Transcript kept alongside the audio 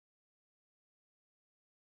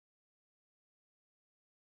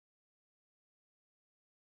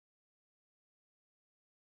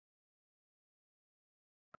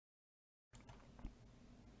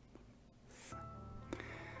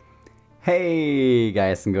Hey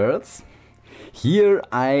guys and girls, here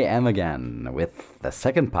I am again with the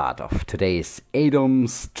second part of today's ADOM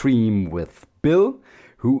stream with Bill,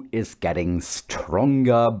 who is getting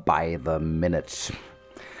stronger by the minute.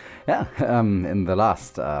 Yeah, in the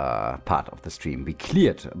last part of the stream we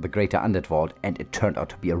cleared the Greater Undead Vault and it turned out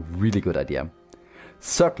to be a really good idea.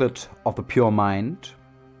 Circlet of the Pure Mind,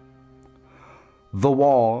 the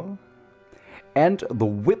Wall, and the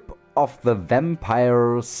Whip of the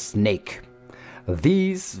Vampire Snake.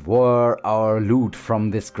 These were our loot from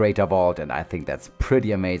this Greater Vault, and I think that's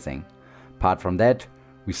pretty amazing. Apart from that,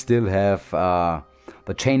 we still have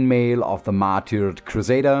the chainmail of the Martyred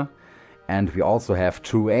Crusader, and we also have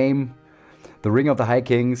True Aim, the Ring of the High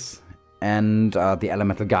Kings, and the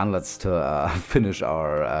Elemental Gauntlets to finish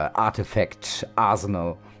our artifact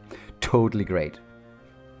arsenal. Totally great.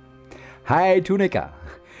 Hi Tunica!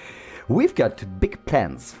 We've got big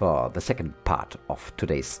plans for the second part of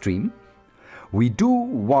today's stream. We do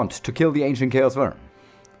want to kill the Ancient Chaos Wyrm.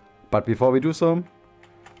 But before we do so,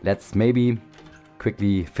 let's maybe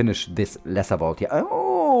quickly finish this lesser vault here.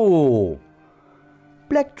 Oh!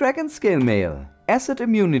 Black Dragon Scale Mail. Acid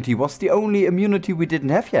immunity was the only immunity we didn't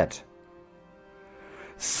have yet.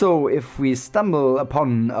 So if we stumble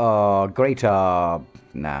upon a greater...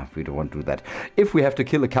 Nah, we don't want to do that. If we have to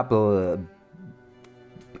kill a couple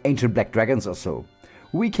ancient black dragons or so,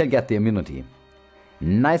 we can get the immunity.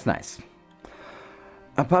 Nice, nice.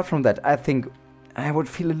 Apart from that, I think I would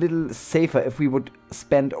feel a little safer if we would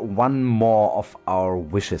spend one more of our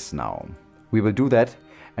wishes now. We will do that,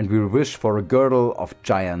 and we will wish for a girdle of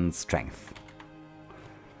giant strength.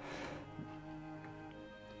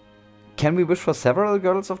 Can we wish for several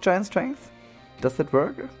girdles of giant strength? Does that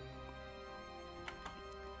work?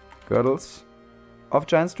 Girdles of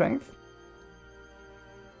giant strength?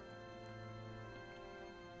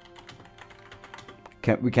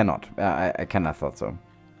 We cannot. I cannot thought so.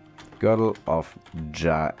 Girdle of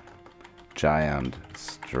giant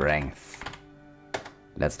strength.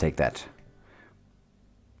 Let's take that.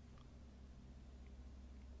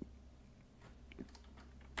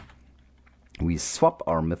 We swap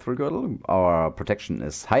our mithril girdle. Our protection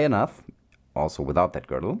is high enough, also without that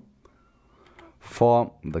girdle,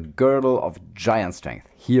 for the girdle of giant strength.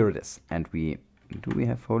 Here it is. And we... Do we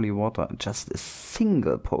have holy water? Just a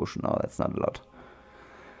single potion. Oh, that's not a lot.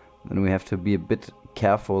 Then we have to be a bit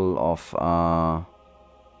careful of...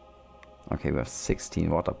 Okay, we have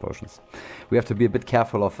 16 water potions. We have to be a bit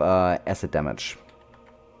careful of acid damage.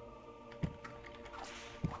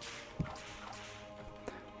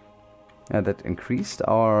 That increased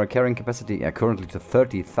our carrying capacity currently to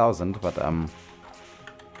 30,000, but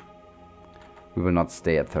we will not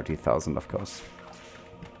stay at 30,000, of course.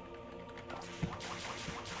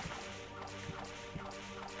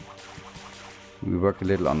 We work a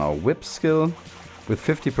little on our whip skill. With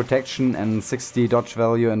 50 protection and 60 dodge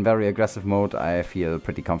value in very aggressive mode, I feel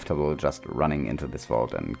pretty comfortable just running into this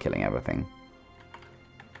vault and killing everything.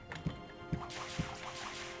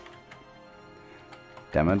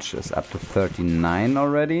 Damage is up to 39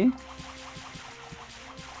 already.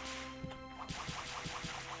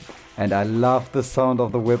 And I love the sound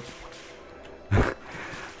of the whip.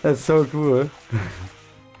 That's so cool.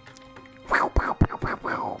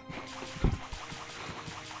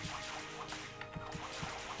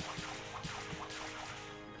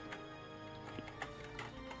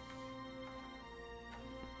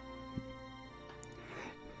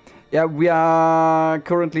 Yeah, we are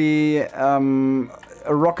currently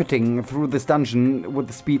rocketing through this dungeon with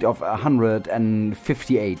the speed of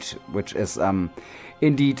 158, which is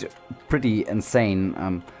indeed pretty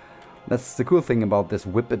insane. That's the cool thing about this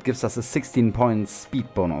whip. It gives us a 16-point speed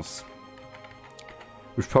bonus,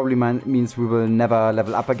 which probably means we will never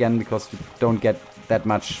level up again because we don't get that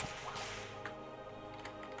much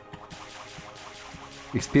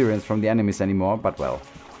experience from the enemies anymore, but well.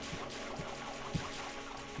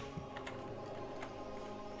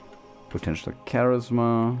 Potential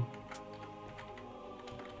charisma.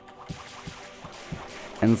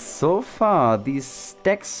 And so far, these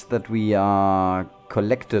stacks that we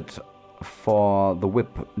collected for the whip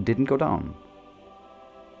didn't go down.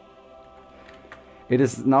 It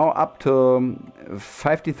is now up to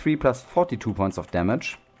 53 plus 42 points of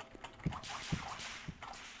damage.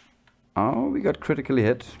 Oh, we got critically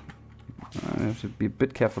hit. I have to be a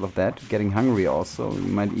bit careful of that. Getting hungry also. We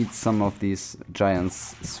might eat some of these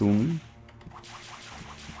giants soon.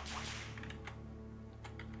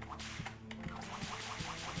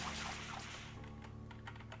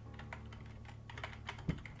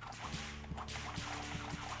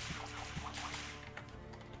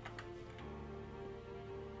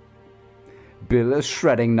 Bill is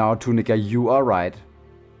shredding now, Tunica. You are right.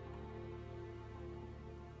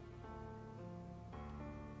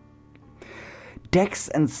 Dex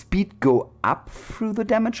and speed go up through the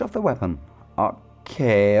damage of the weapon.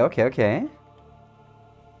 Okay, okay, okay.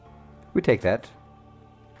 We take that.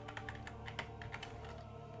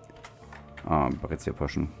 Barizia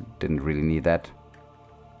potion. Didn't really need that.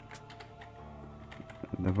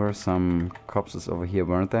 There were some corpses over here,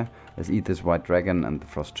 weren't there? Let's eat this white dragon and the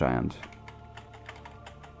frost giant.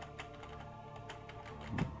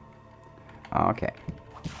 Okay.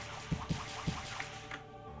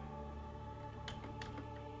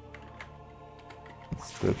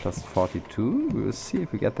 Still plus 42. We will see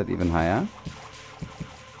if we get that even higher.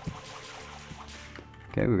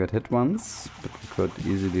 Okay, we got hit once, but we could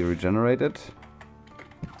easily regenerate it.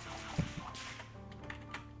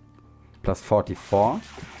 Plus 44.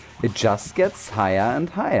 It just gets higher and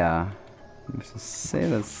higher. I have to say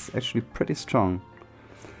that's actually pretty strong.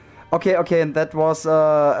 Okay, okay, and that was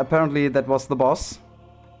apparently that was the boss.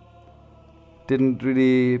 Didn't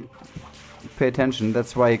really pay attention.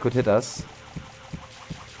 That's why he could hit us.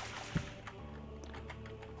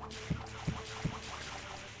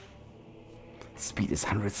 Speed is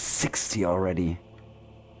 160 already.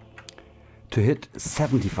 To hit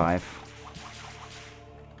 75.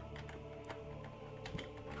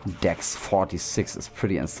 Dex 46 is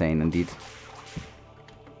pretty insane indeed.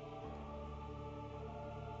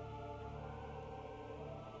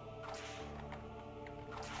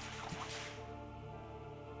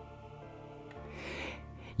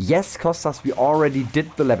 Yes, Kostas, we already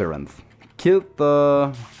did the labyrinth. Killed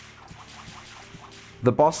the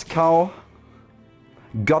boss cow.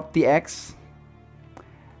 Got the axe.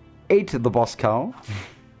 Ate the boss cow.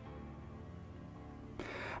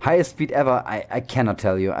 Highest speed ever, I cannot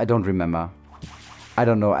tell you. I don't remember. I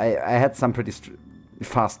don't know. I had some pretty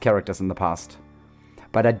fast characters in the past.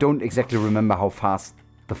 But I don't exactly remember how fast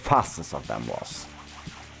the fastest of them was.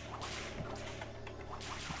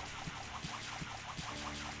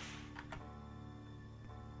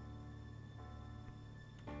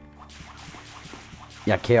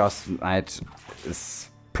 Yeah, Chaos Knight is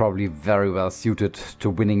probably very well suited to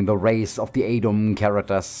winning the race of the ADOM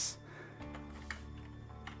characters.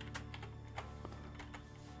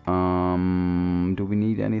 Do we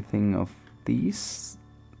need anything of these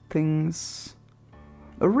things?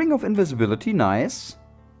 A ring of invisibility, nice.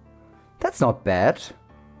 That's not bad.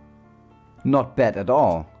 Not bad at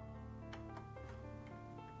all.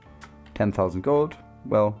 10,000 gold.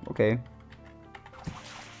 Well, okay.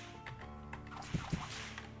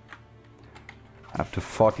 Up to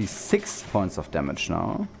 46 points of damage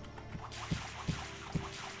now.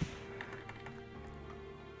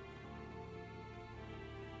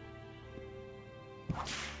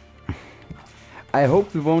 I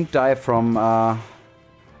hope we won't die from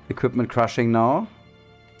equipment crushing now.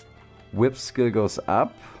 Whip skill goes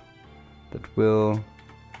up. That will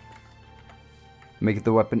make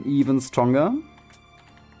the weapon even stronger.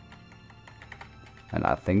 And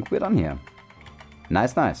I think we're done here.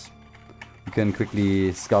 Nice, nice. We can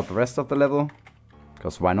quickly scout the rest of the level.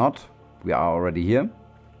 Because why not? We are already here.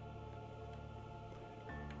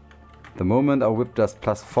 At the moment our whip does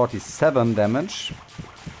plus 47 damage.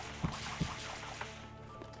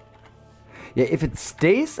 Yeah, if it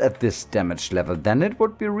stays at this damage level, then it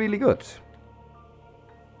would be really good.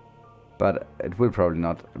 But it will probably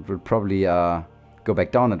not. It will probably go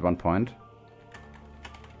back down at one point.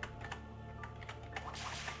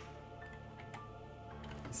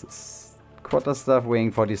 This is quarter stuff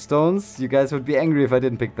weighing 40 stones. You guys would be angry if I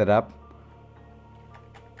didn't pick that up.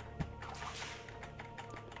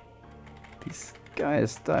 These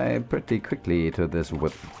guys die pretty quickly to this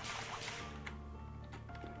whip.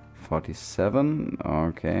 47,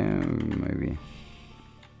 okay, maybe.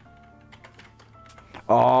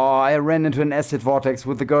 Oh, I ran into an acid vortex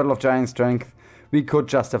with the girdle of giant strength. We could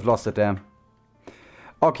just have lost it there.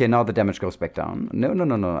 Okay, now the damage goes back down. No, no,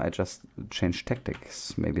 no, no, I just changed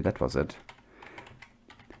tactics. Maybe that was it.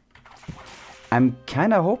 I'm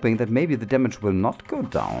kinda hoping that maybe the damage will not go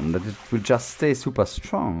down, that it will just stay super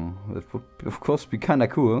strong. That would, of course, be kinda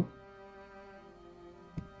cool.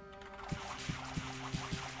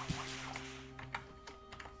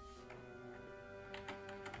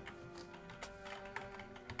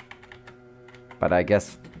 But I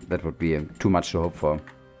guess that would be too much to hope for.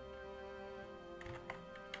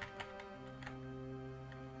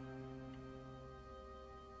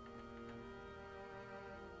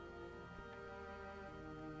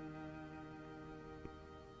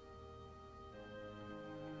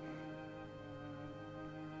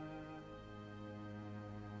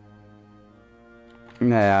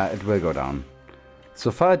 Yeah, it will go down. So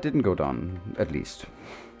far it didn't go down, at least.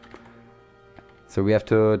 So we have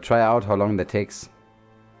to try out how long that takes.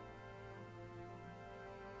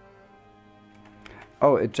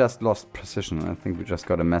 Oh, it just lost precision. I think we just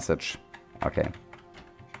got a message. Okay.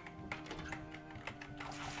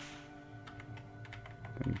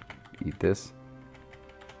 Eat this.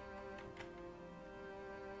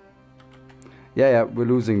 Yeah, we're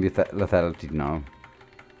losing lethality now.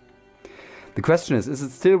 The question is it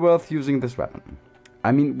still worth using this weapon?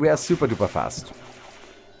 I mean, we are super duper fast.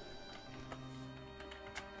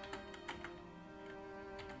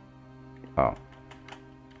 Oh.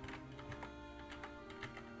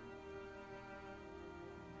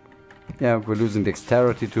 Yeah, we're losing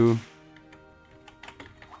dexterity too.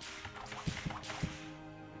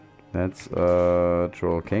 That's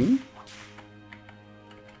Troll King.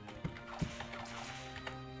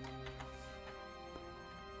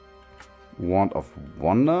 Wand of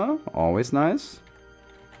Wonder, always nice.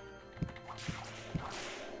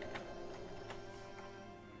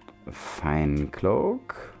 Fine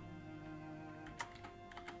Cloak.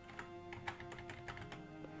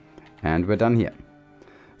 And we're done here.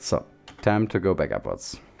 So, time to go back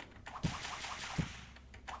upwards.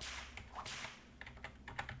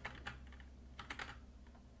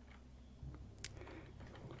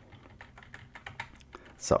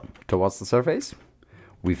 So, towards the surface.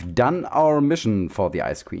 We've done our mission for the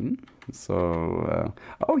Ice Queen. So,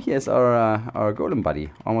 oh, here's our golem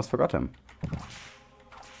buddy. Almost forgot him.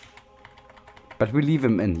 But we leave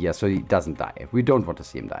him in here so he doesn't die. We don't want to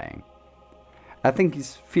see him dying. I think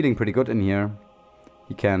he's feeling pretty good in here.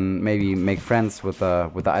 He can maybe make friends with the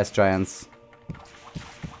ice giants.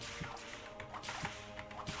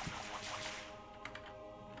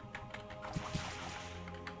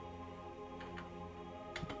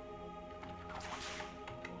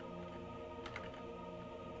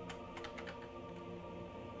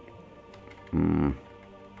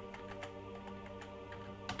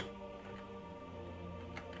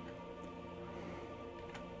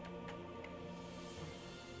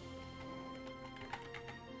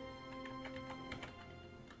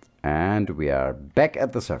 And we are back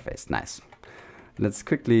at the surface. Nice. Let's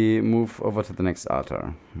quickly move over to the next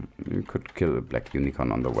altar. We could kill a black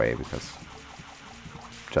unicorn on the way because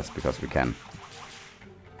just because we can.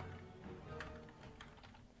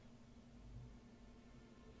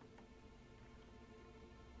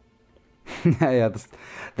 Yeah,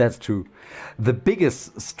 that's true. The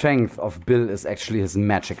biggest strength of Bill is actually his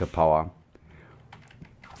magical power.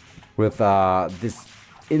 With this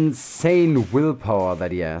insane willpower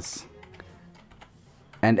that he has.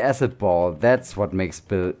 And Acid Ball, that's what makes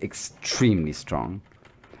Bill extremely strong.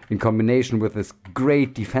 In combination with his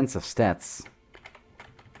great defensive stats.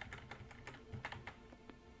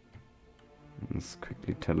 Let's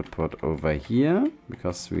quickly teleport over here,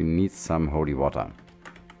 because we need some holy water.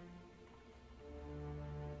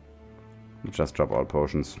 Just drop all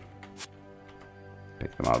potions.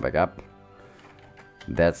 Pick them all back up.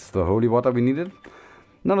 That's the holy water we needed.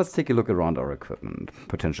 Now let's take a look around our equipment.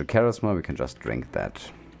 Potential charisma, we can just drink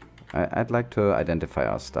that. I'd like to identify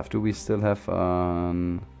our stuff. Do we still have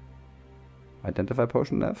an identify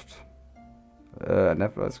potion left?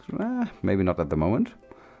 Maybe not at the moment.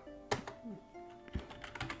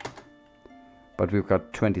 But we've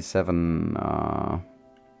got 27.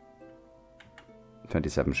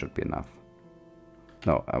 27 should be enough.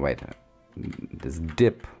 No, wait. This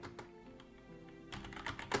dip.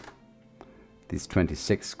 These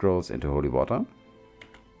 26 scrolls into holy water.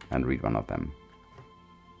 And read one of them.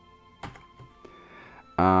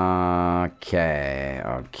 Okay.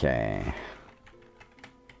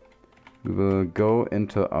 We will go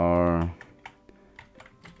into our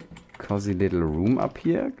cozy little room up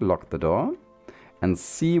here. Lock the door. And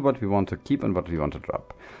see what we want to keep and what we want to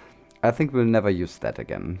drop. I think we'll never use that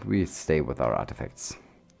again. We stay with our artifacts.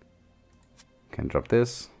 Can drop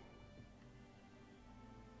this.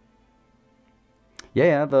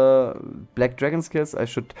 Yeah, the Black Dragon skills I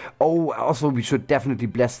should... Oh, also we should definitely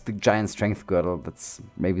bless the Giant Strength Girdle. That's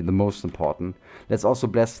maybe the most important. Let's also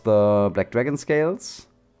bless the Black Dragon scales.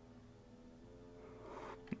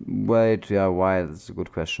 Wait, yeah, why? That's a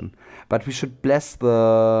good question. But we should bless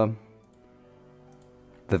the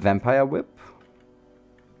Vampire Whip.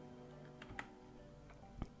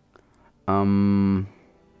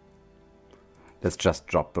 Let's just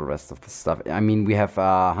drop the rest of the stuff. I mean, we have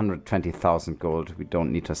 120,000 gold. We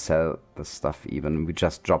don't need to sell the stuff even. We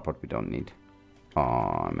just drop what we don't need. Oh,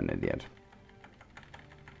 I'm an idiot.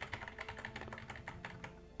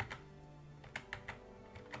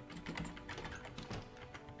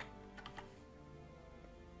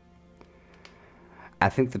 I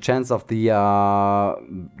think the chance of the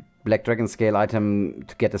Black Dragon Scale item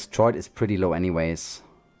to get destroyed is pretty low anyways.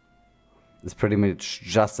 It's pretty much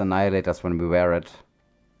just annihilate us when we wear it.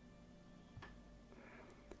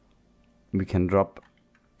 We can drop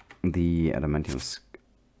the adamantium.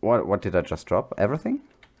 What did I just drop? Everything?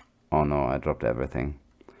 Oh no, I dropped everything.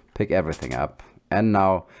 Pick everything up. And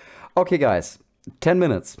now, okay guys, 10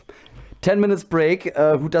 minutes. 10 minutes break.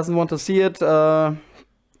 Who doesn't want to see it? Come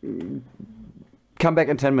back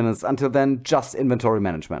in 10 minutes. Until then, just inventory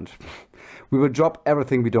management. We will drop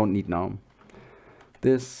everything we don't need now.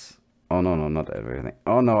 This. Oh no, not everything.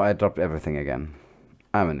 Oh no, I dropped everything again.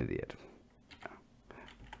 I'm an idiot.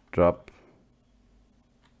 Drop.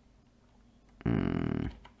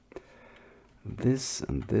 This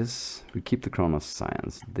and this. We keep the Crown of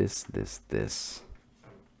Science. This. H.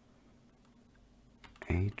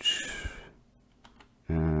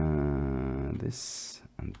 This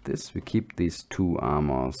and this. We keep these 2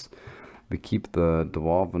 armors. We keep the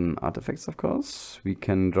Dwarven artifacts, of course. We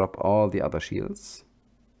can drop all the other shields.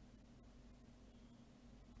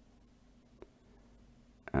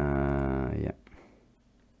 Yeah.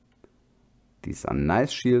 These are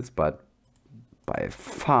nice shields, but by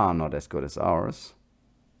far not as good as ours.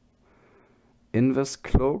 Invis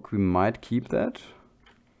Cloak, we might keep that.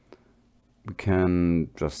 We can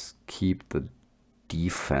just keep the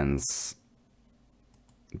defense.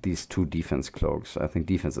 These 2 defense cloaks. I think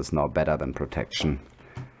defense is now better than protection.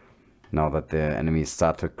 Now that the enemies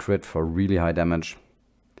start to crit for really high damage.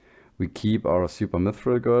 We keep our Super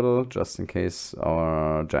Mithril Girdle, just in case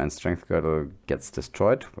our Giant Strength Girdle gets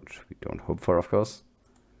destroyed, which we don't hope for, of course.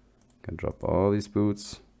 Can drop all these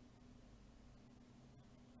boots.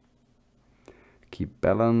 Keep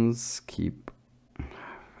balance, keep...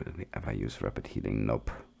 Will we ever use rapid healing? Nope.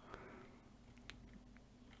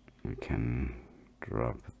 We can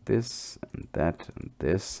drop this and that and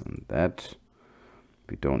this and that.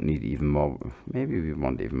 We don't need even more. Maybe we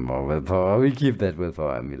want even more willpower. We keep that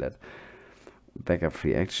willpower amulet. Backup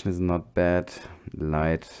free action is not bad.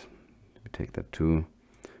 Light, we take that too.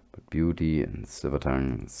 But beauty and silver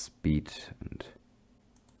tongue and speed, and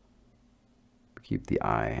keep the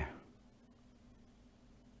eye.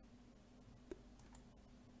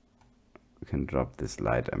 We can drop this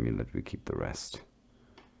light amulet. We keep the rest.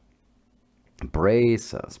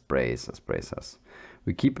 Bracers.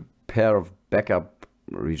 We keep a pair of backup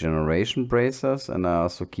regeneration bracers, and I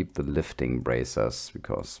also keep the lifting bracers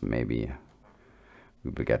because maybe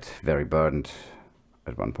we will get very burdened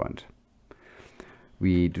at one point.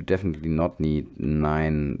 We do definitely not need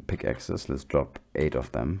 9 pickaxes. Let's drop 8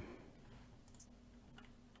 of them.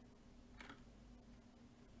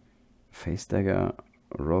 Face dagger,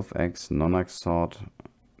 Wrath axe, non-axe sword,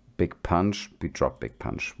 big punch. We drop big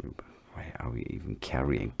punch. Why are we even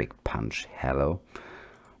carrying big punch? Hello.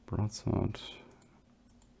 Broadsword.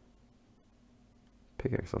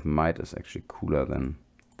 Pickaxe of might is actually cooler than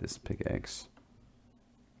this pickaxe.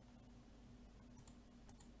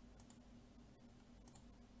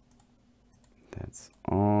 That's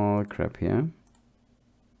all crap here.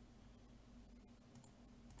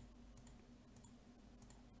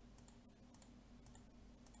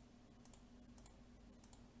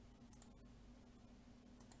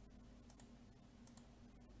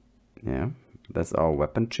 Yeah, that's our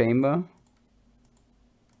weapon chamber.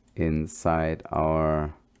 Inside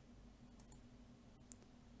our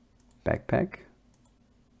backpack.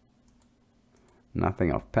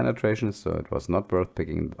 Nothing of penetration, so it was not worth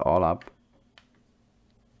picking it all up.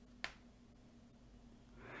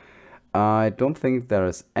 I don't think there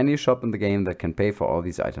is any shop in the game that can pay for all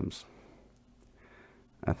these items.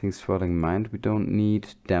 I think Swirling Mind we don't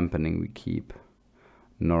need. Dampening we keep.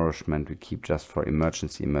 Nourishment we keep just for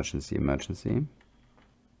emergency.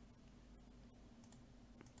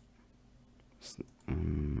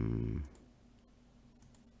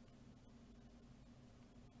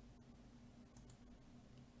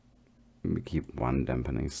 We keep 1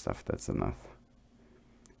 dampening stuff, that's enough.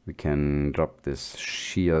 We can drop this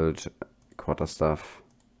shield quarter stuff.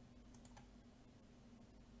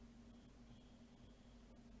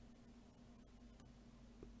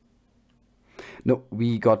 No,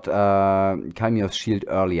 we got Kaimios shield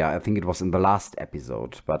earlier. I think it was in the last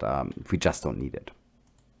episode, but we just don't need it.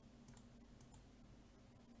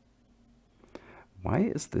 Why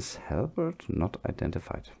is this halberd not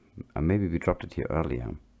identified? Maybe we dropped it here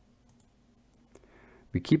earlier.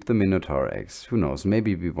 We keep the Minotaur axe. Who knows?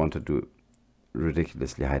 Maybe we want to do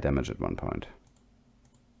ridiculously high damage at one point.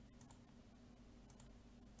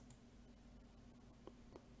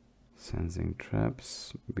 Sensing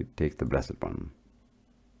traps. We take the blessed one.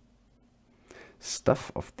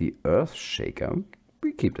 Stuff of the Earth Shaker.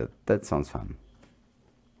 We keep it. That sounds fun.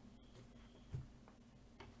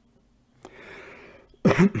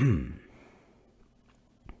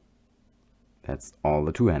 That's all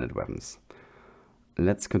the two-handed weapons.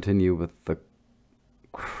 Let's continue with the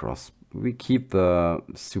cross. We keep the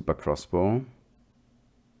super crossbow.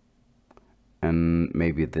 And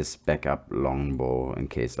maybe this backup longbow in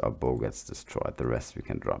case our bow gets destroyed. The rest we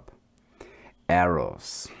can drop.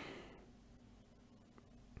 Arrows.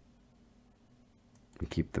 We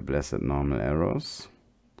keep the blessed normal arrows.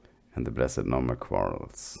 And the blessed normal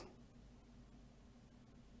quarrels.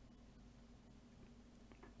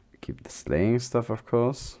 Keep the slaying stuff, of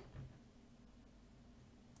course.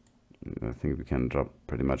 I think we can drop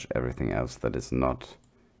pretty much everything else that is not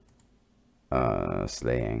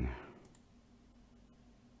slaying.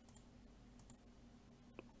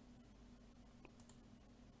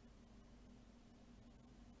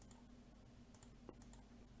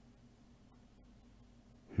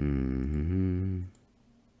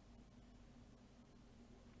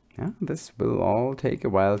 Yeah, this will all take a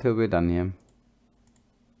while till we're done here.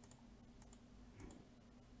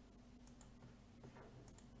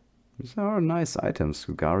 These are nice items.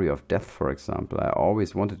 Sugari of Death, for example. I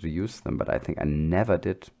always wanted to use them, but I think I never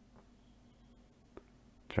did.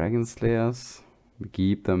 Dragon Slayers. We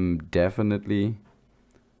keep them definitely.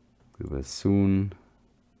 We will soon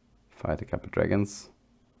fight a couple dragons.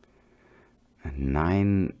 And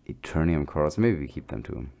 9 Eternium cores. Maybe we keep them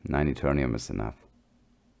too. 9 Eternium is enough.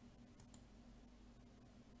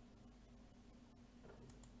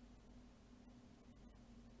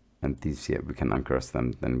 And these here, we can uncurse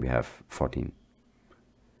them, then we have 14.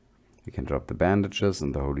 We can drop the bandages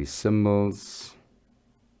and the holy symbols.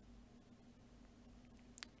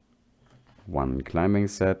 1 climbing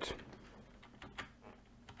set.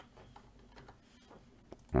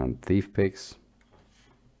 And thief picks.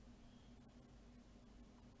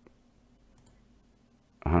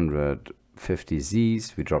 150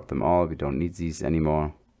 Z's, we drop them all, we don't need these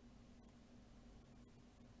anymore.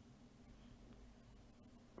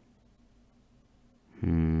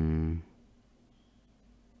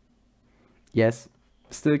 Yes,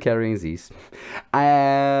 still carrying these.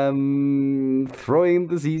 Throwing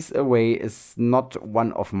the Z's away is not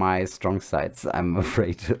one of my strong sides, I'm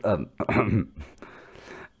afraid.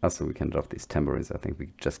 Also, we can drop these tambourines. I think we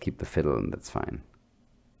just keep the fiddle and that's fine.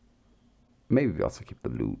 Maybe we also keep the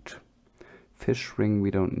loot. Fish ring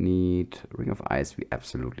we don't need. Ring of ice we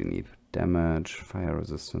absolutely need. Damage, fire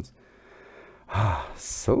resistance.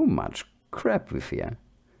 So much crap with here.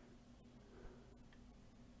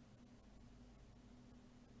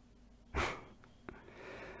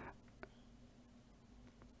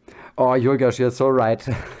 Oh, Yurgash, you're so right.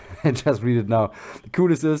 I just read it now. The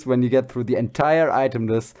coolest is when you get through the entire item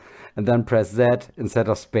list and then press Z instead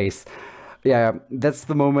of space. Yeah, that's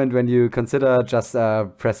the moment when you consider just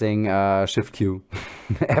pressing Shift Q.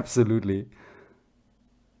 Absolutely.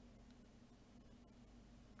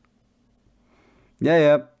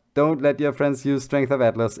 Yeah. Don't let your friends use Strength of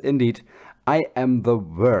Atlas. Indeed, I am the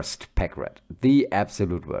worst pack rat. The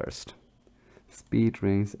absolute worst. Speed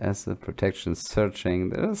rings, acid, protection, searching.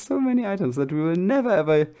 There are so many items that we will never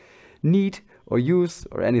ever need or use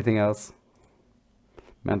or anything else.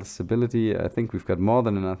 Mental stability. I think we've got more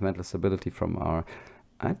than enough mental stability from our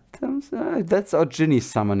items. That's our Ginny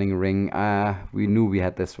summoning ring. We knew we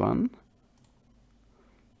had this one.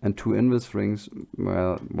 And 2 invis rings.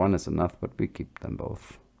 Well, 1 is enough, but we keep them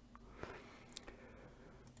both.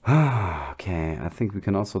 Okay, I think we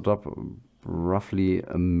can also drop roughly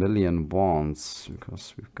 1,000,000 wands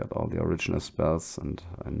because we've got all the original spells and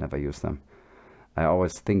I never use them. I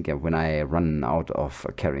always think when I run out of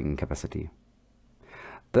carrying capacity.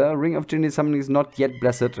 The Ring of Ginny Summoning is not yet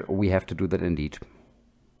blessed. We have to do that indeed.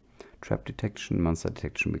 Trap detection, monster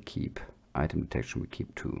detection we keep. Item detection we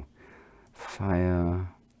keep too. Fire,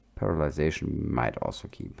 paralyzation we might also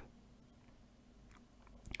keep.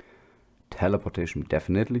 Teleportation we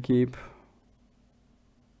definitely keep.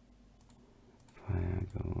 Fire,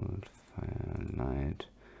 gold, fire, light,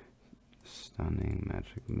 stunning,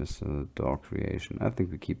 magic missile, door creation. I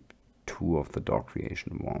think we keep 2 of the door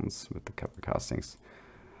creation wands with the couple castings.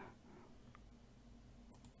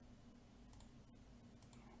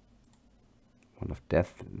 Wand of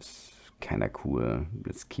Death is kind of cool.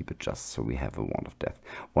 Let's keep it just so we have a Wand of Death.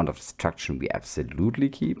 Wand of Destruction we absolutely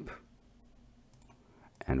keep.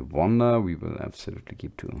 And Wonder we will absolutely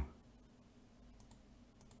keep too.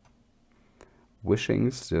 Wishing,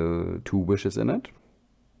 still 2 wishes in it.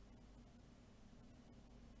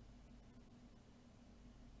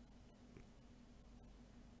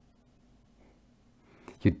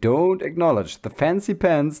 You don't acknowledge the fancy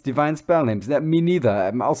pants divine spell names. Me neither.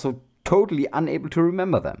 I'm also totally unable to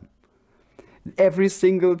remember them. Every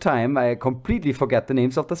single time I completely forget the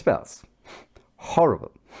names of the spells.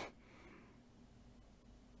 Horrible.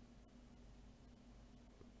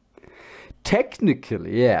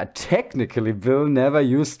 Technically Bill never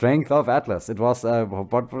used Strength of Atlas. It was,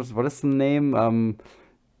 what is the name?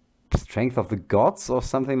 Strength of the Gods or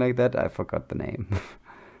something like that? I forgot the name.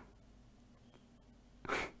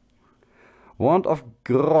 Wand of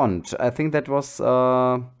Grond. I think that was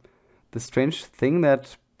the strange thing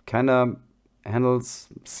that kind of handles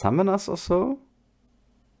summoners or so.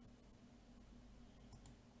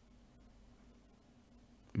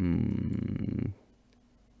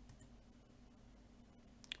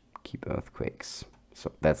 Keep earthquakes.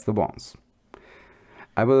 So that's the wands.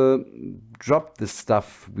 I will drop the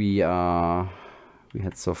stuff we had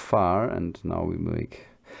so far, and now we make.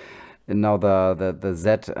 And now the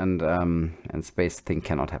Z and space thing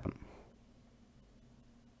cannot happen.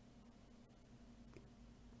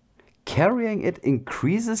 Carrying it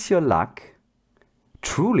increases your luck.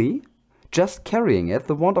 Truly, just carrying it,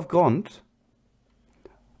 the Wand of Grond.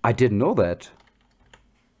 I didn't know that.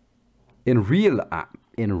 In real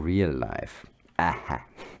life. Aha.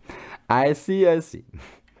 I see.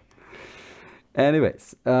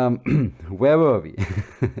 Anyways, where were we?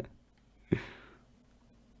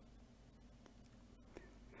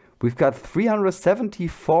 We've got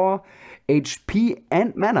 374 HP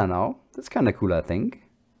and mana now. That's kind of cool, I think.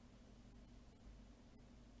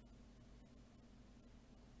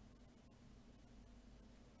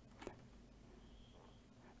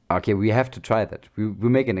 Okay, we have to try that. We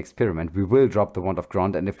make an experiment. We will drop the Wand of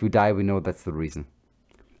Grond, and if we die, we know that's the reason.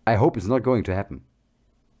 I hope it's not going to happen.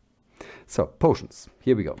 So, potions.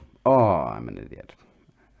 Here we go. Oh, I'm an idiot.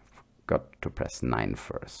 Got to press 9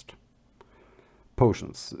 first.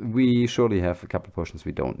 Potions. We surely have a couple of potions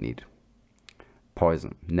we don't need.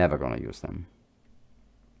 Poison. Never gonna use them.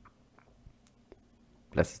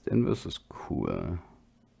 Blessed Invis is cool.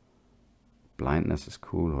 Blindness is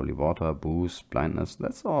cool. Holy water, boost, blindness.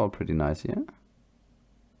 That's all pretty nice here.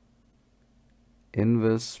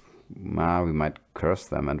 Invis. We might curse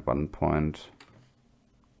them at one point.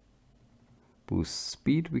 Boost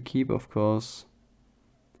speed we keep, of course.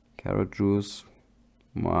 Carrot juice.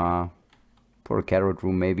 For a carrot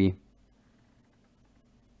room, maybe.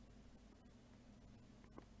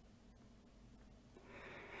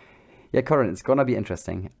 Yeah, Corin, it's gonna be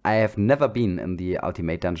interesting. I have never been in the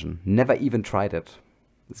ultimate dungeon. Never even tried it.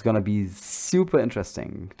 It's gonna be super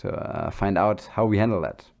interesting to find out how we handle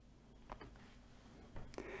that.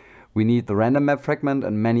 We need the random map fragment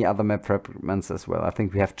and many other map fragments as well. I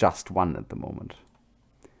think we have just one at the moment.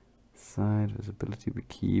 Side visibility we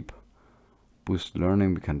keep. Boost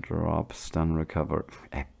learning we can drop. Stun recover.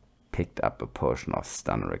 I picked up a potion of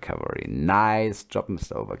stun recovery. Nice job,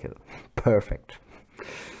 Mr. Overkill. Perfect.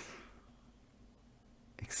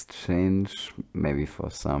 Exchange maybe for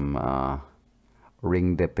some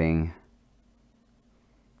ring dipping.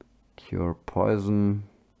 Cure poison.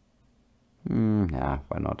 Yeah,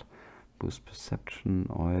 why not? Boost perception,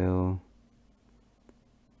 oil.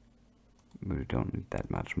 We don't need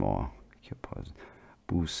that much more. Cure poison.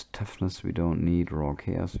 Boost toughness we don't need. Raw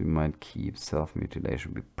chaos we might keep.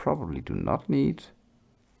 Self-mutilation we probably do not need.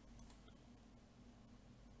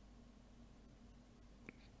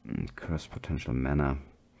 Curse potential mana.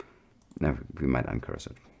 No, we might uncurse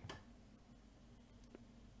it.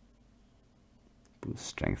 Boost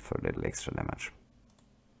strength for a little extra damage.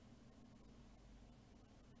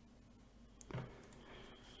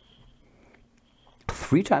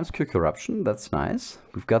 Three times cure corruption, that's nice.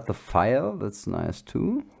 We've got the file, that's nice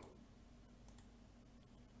too.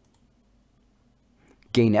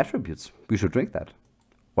 Gain attributes, we should drink that.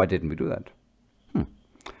 Why didn't we do that?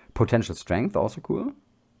 Potential strength, also cool.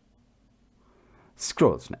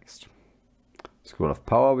 Scrolls next. Scroll of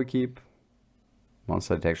power we keep.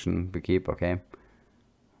 Monster detection we keep, okay.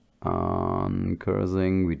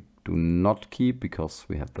 Cursing we do not keep because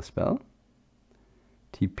we have the spell.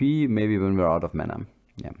 TP maybe when we're out of mana.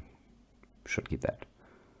 Yeah, should keep that.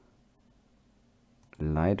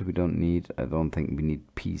 Light we don't need. I don't think we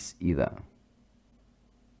need peace either.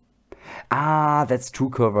 Ah, that's true,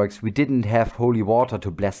 Corvox. We didn't have holy water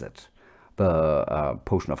to bless it. The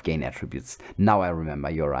potion of gain attributes. Now I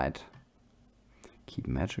remember, you're right. Keep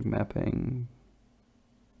magic mapping.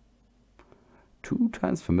 2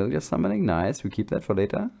 times familiar summoning. Nice, we keep that for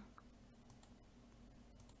later.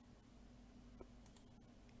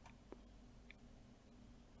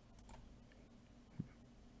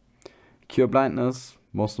 Cure blindness,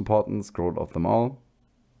 most important, scroll of them all.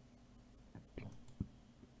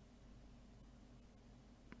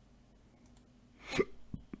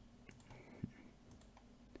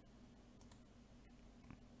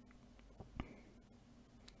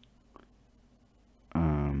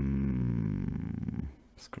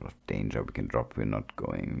 Scroll of Danger we can drop. We're not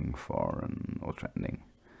going for an ultra ending.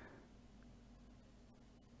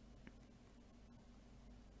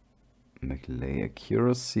 Melee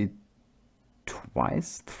accuracy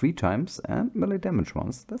twice, 3 times, and melee damage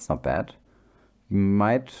once. That's not bad. We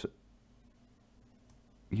might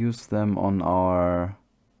use them on our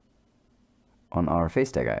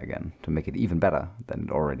face dagger again to make it even better than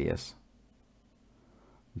it already is.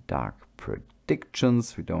 Dark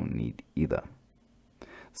predictions we don't need either.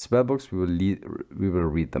 Spellbooks we will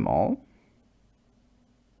read them all.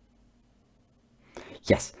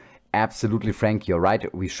 Yes, absolutely, Frank, you're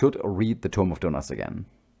right. We should read the Tome of Donors again.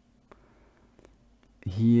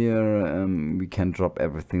 Here we can drop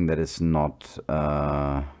everything that is not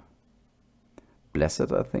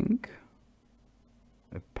blessed, I think.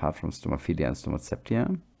 Apart from Stomophilia and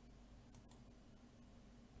Stomaceptia.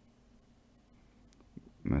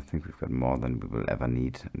 I think we've got more than we will ever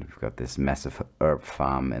need. And we've got this massive herb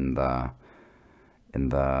farm in the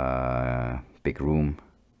big room.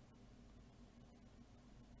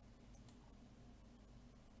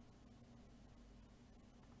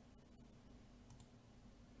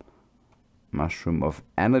 Mushroom of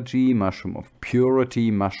energy, mushroom of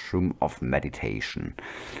purity, mushroom of meditation.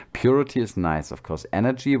 Purity is nice, of course.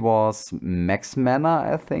 Energy was max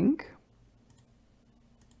mana, I think.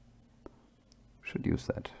 Should use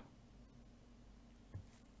that.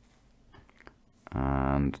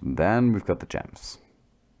 And then we've got the gems.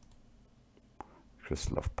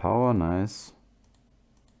 Crystal of power, nice.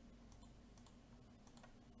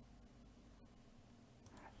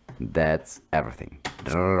 That's everything.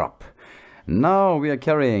 Drop. Now we are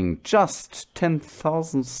carrying just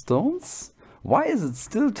 10,000 stones. Why is it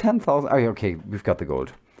still 10,000? Oh, okay, we've got the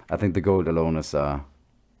gold. I think the gold alone is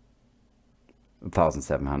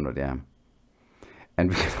 1,700, yeah.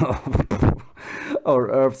 And our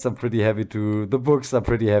herbs are pretty heavy too. The books are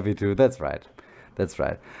pretty heavy too. That's right. That's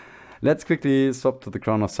right. Let's quickly swap to the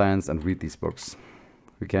Crown of Science and read these books.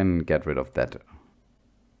 We can get rid of that.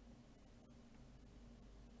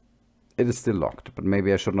 It is still locked, but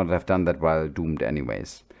maybe I should not have done that while doomed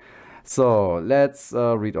anyways. So let's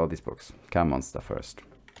read all these books. Car Monster first.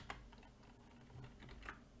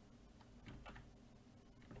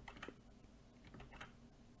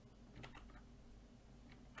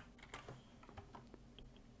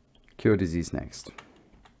 Cure Disease next.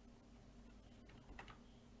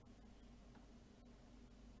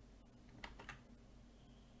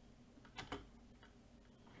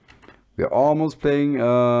 We're almost playing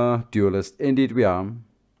Duelist. Indeed we are.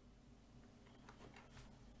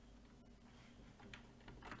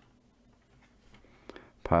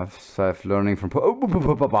 Path 5 learning from...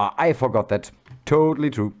 I forgot that. Totally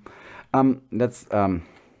true.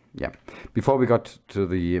 Yeah. Before we got to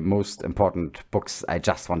the most important books, I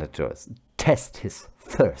just wanted to test his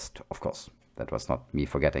thirst, of course. That was not me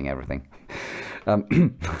forgetting everything.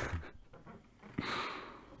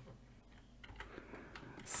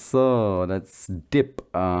 So let's dip.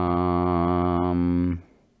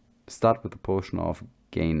 Start with the potion of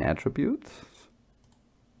gain attribute.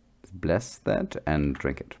 Bless that and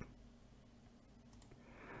drink it.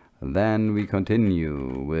 Then we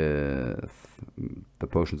continue with the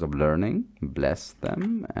potions of learning. Bless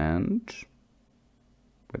them and...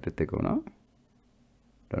 Where did they go now?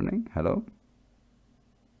 Learning, hello.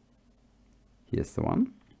 Here's the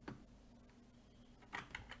one.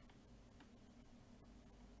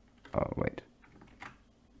 Oh, wait.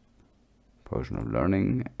 Potion of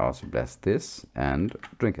learning. Also bless this and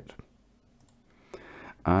drink it.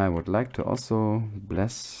 I would like to also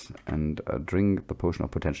bless and drink the potion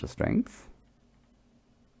of potential strength.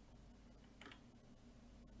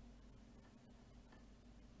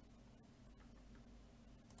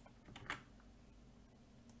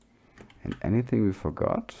 And anything we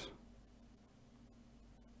forgot?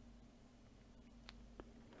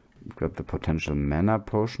 We've got the potential mana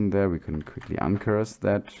potion there. We can quickly uncurse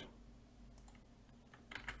that.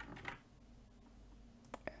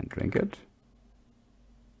 And drink it.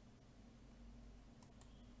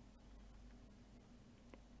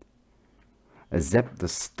 Zap the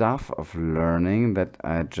staff of learning that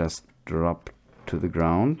I just dropped to the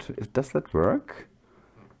ground. Does that work?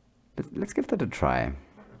 Let's give that a try.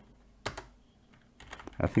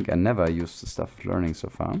 I think I never used the staff of learning so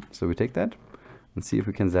far. So we take that and see if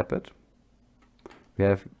we can zap it. We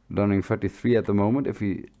have learning 33 at the moment. If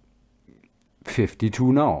we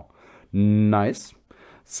 52 now. Nice.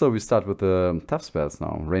 So we start with the tough spells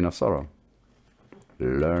now. Reign of Sorrow.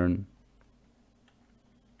 Learn.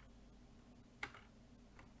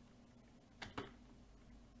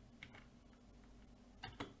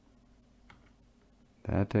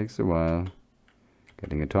 That takes a while.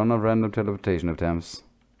 Getting a ton of random teleportation attempts.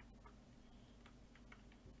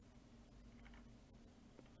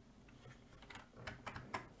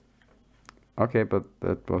 Okay, but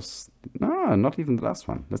that was... No, not even the last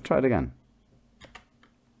one. Let's try it again.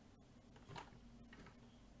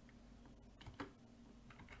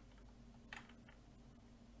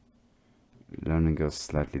 Learning goes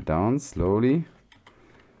slightly down, slowly.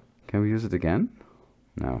 Can we use it again?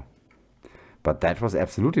 No. But that was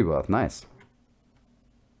absolutely worth. Nice.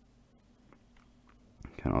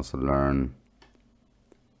 Can also learn...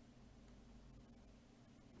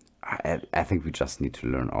 I think we just need to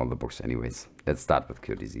learn all the books anyways. Let's start with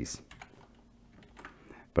Cure Disease.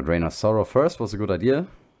 But Reign of Sorrow first was a good idea.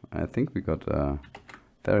 I think we got a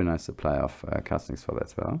very nice supply of castings for that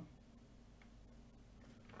spell.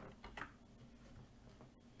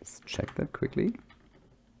 Let's check that quickly.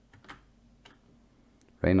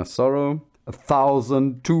 Reign of Sorrow.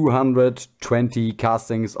 1,220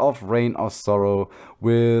 castings of Reign of Sorrow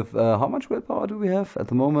with how much willpower do we have at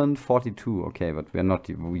the moment? 42. Okay, but we're not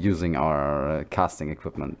using our casting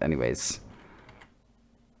equipment anyways.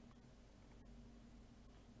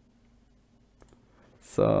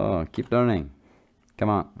 So keep learning. Come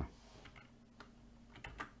on.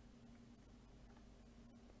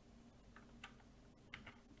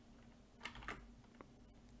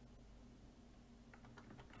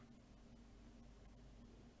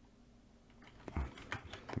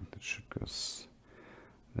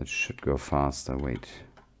 That should go faster. Wait.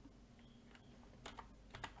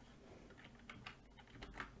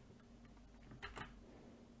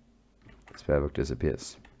 Spellbook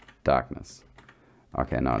disappears. Darkness.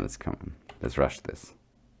 Okay, now let's come on. Let's rush this.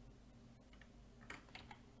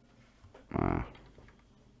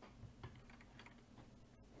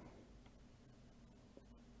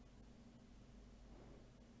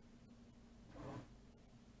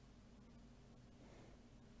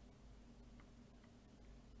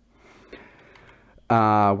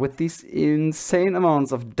 With these insane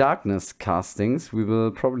amounts of darkness castings, we will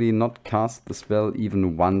probably not cast the spell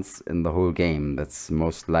even once in the whole game. That's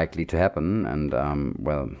most likely to happen, and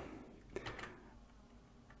well,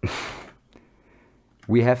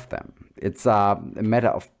 we have them. It's a matter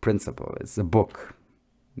of principle. It's a book.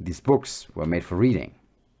 These books were made for reading.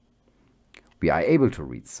 We are able to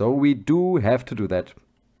read, so we do have to do that.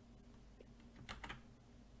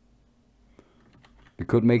 We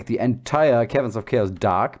could make the entire Caverns of Chaos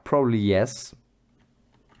dark, probably yes.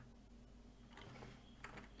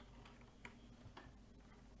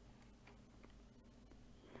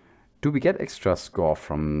 Do we get extra score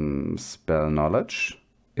from spell knowledge?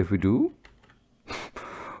 If we do,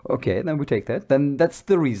 okay, then we take that. Then that's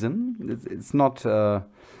the reason. It's not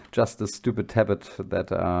just a stupid habit that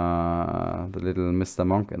the little Mr.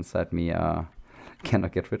 Monk inside me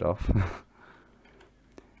cannot get rid of.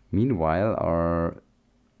 Meanwhile, our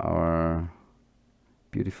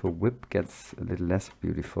beautiful whip gets a little less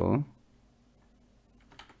beautiful.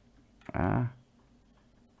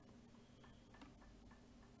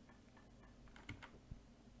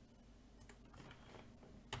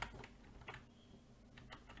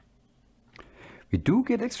 We do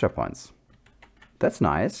get extra points. That's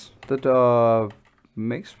nice. That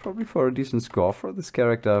makes probably for a decent score for this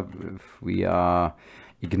character if we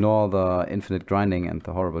ignore the infinite grinding and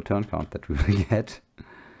the horrible turn count that we will get.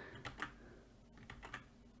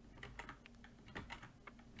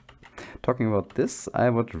 Talking about this,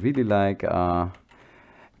 I would really like,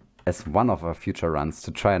 as one of our future runs,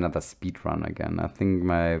 to try another speed run again. I think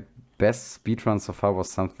my best speed run so far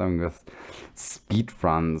was something with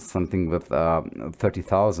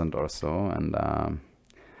 30,000 or so, and I'm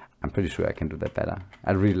pretty sure I can do that better.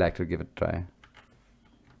 I'd really like to give it a try.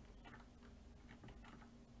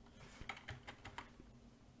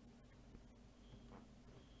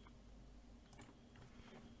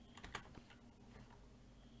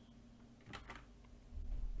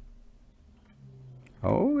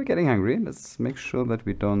 Oh, we're getting hungry. Let's make sure that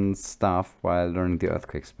we don't starve while learning the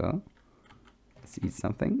Earthquake spell. Let's eat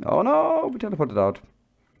something. Oh no, we teleported out.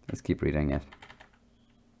 Let's keep reading it.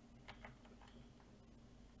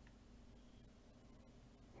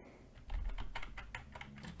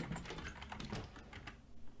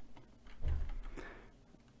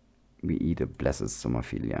 We eat a Blessed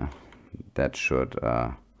Somophilia. That should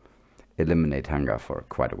eliminate hunger for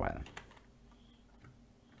quite a while.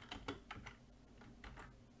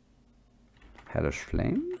 Hellish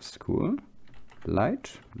Flames, cool.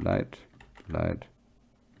 Light, light, light.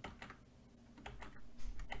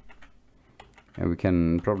 And we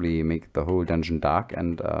can probably make the whole dungeon dark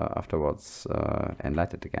and afterwards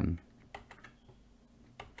enlight it again.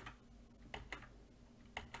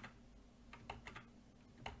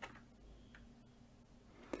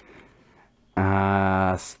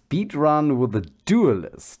 Speed run with a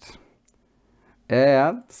duelist.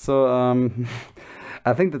 Yeah, so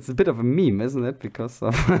I think that's a bit of a meme, isn't it? Because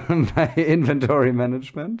of my inventory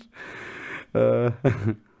management.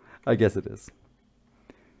 I guess it is.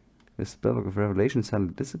 The spellbook of Revelation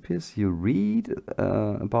suddenly disappears. You read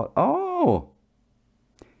about... Oh!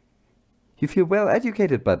 You feel well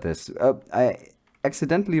educated by this. I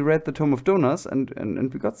accidentally read the Tome of Donors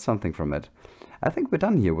and we got something from it. I think we're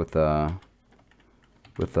done here with the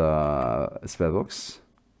spellbooks.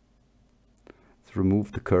 Let's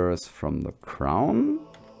remove the curse from the crown.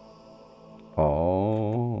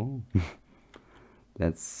 Oh.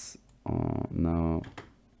 Let's now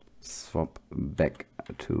swap back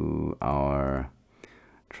to our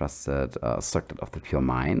trusted circlet of the pure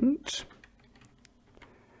mind.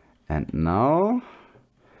 And now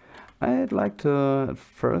I'd like to at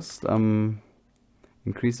first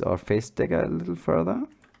increase our face dagger a little further.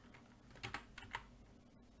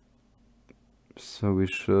 So we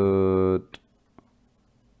should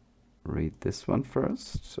read this one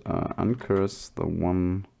first. Uncurse the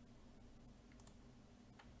one.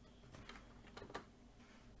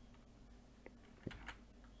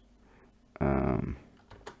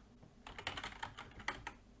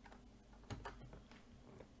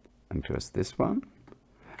 Uncurse this one.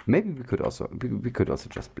 Maybe we could also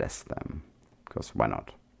just bless them, because why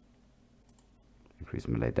not? Increase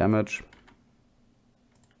melee damage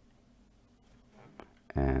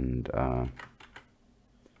and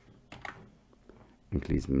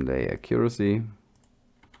increase melee accuracy.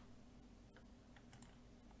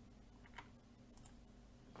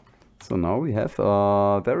 So now we have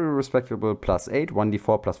a very respectable +8,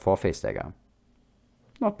 1d4 +4 face dagger.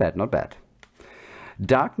 Not bad, not bad.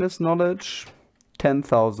 Darkness knowledge,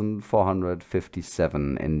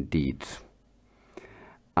 10,457 indeed.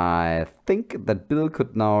 I think that Bill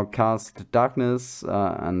could now cast darkness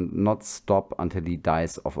and not stop until he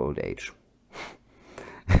dies of old age.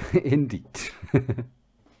 Indeed.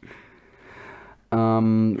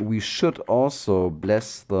 We should also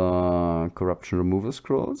bless the corruption removal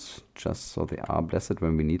scrolls, just so they are blessed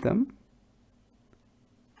when we need them.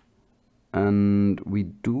 And we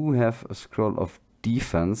do have a scroll of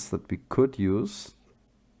defense that we could use.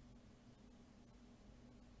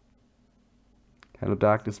 Hello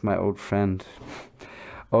Darkness, my old friend.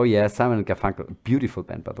 Oh yeah, Simon and Garfunkel. Beautiful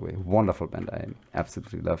band, by the way. Wonderful band. I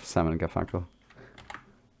absolutely love Simon and Garfunkel.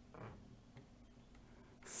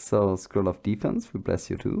 So, Scroll of Defense, we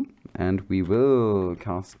bless you too. And we will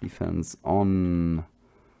cast defense on...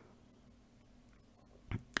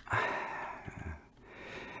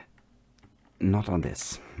 Not on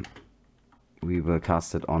this. We will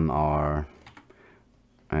cast it on our...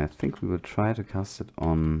 I think we will try to cast it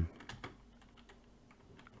on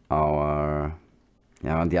our...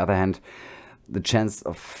 Yeah, on the other hand, the chance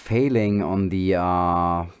of failing on the...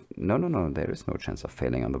 No, there is no chance of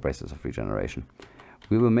failing on the Braces of Regeneration.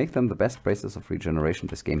 We will make them the best Braces of Regeneration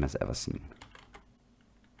this game has ever seen.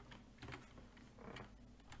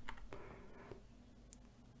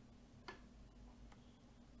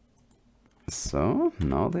 So,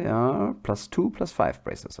 now they are +2, +5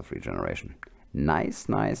 Braces of Regeneration. Nice,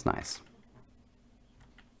 nice, nice.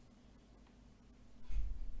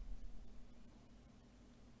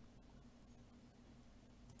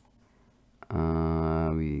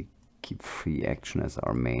 We keep free action as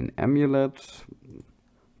our main amulet.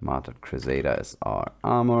 Martyred Crusader as our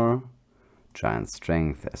armor. Giant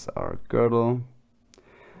Strength as our girdle.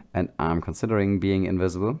 And I'm considering being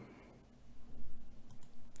invisible.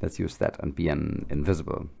 Let's use that and be an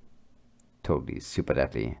invisible, totally super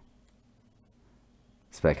deadly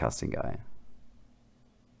spellcasting guy.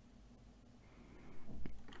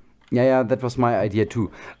 Yeah, that was my idea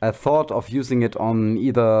too. I thought of using it on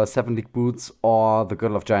either 7 League Boots or the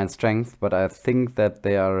Girdle of Giant Strength, but I think that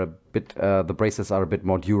they are a bit, the braces are a bit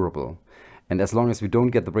more durable. And as long as we don't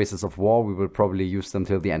get the Braces of War, we will probably use them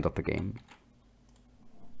till the end of the game.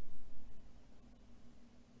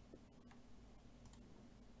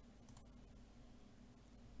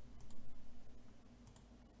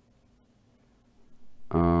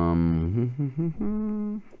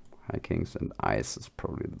 High Kings and Ice is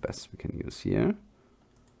probably the best we can use here.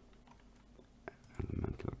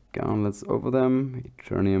 Elemental Gauntlets over them.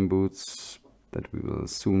 Eternium Boots that we will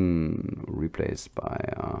soon replace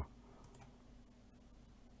by...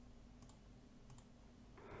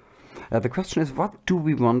 the question is, what do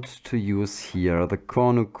we want to use here? The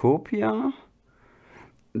Cornucopia?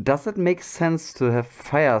 Does it make sense to have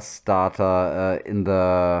Firestarter in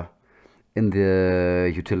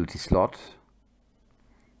the utility slot?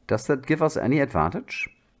 Does that give us any advantage?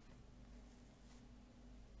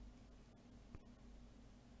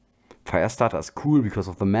 Firestarter is cool because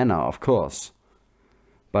of the mana, of course.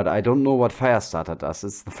 But I don't know what Firestarter does.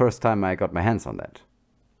 It's the first time I got my hands on that.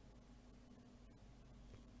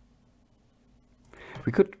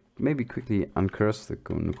 We could maybe quickly uncurse the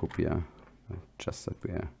Cornucopia. Just that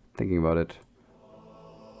we are thinking about it.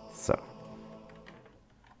 So.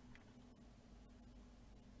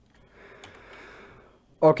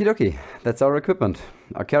 Okie dokie, that's our equipment.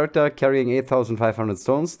 Our character carrying 8,500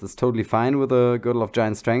 stones. That's totally fine with a Girdle of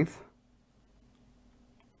Giant Strength.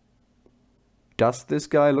 Does this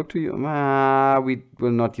guy look to you? We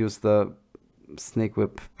will not use the Snake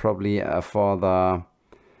Whip probably for the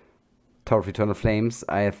Tower of Eternal Flames.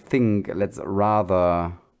 I think let's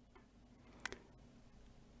rather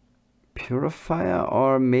Purifier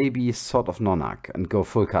or maybe Sword of Nonarch and go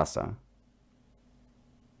full caster.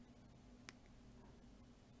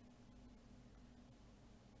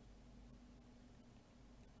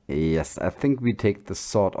 Yes, I think we take the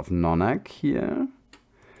Sword of Nonarch here.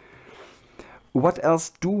 What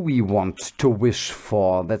else do we want to wish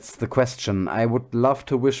for? That's the question. I would love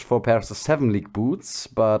to wish for pairs of 7 League boots,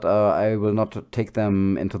 but I will not take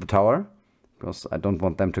them into the tower, because I don't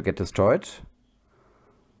want them to get destroyed.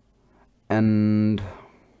 And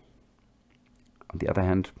on the other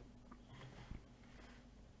hand,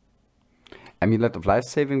 Amulet of Life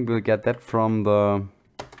Saving, we'll get that from the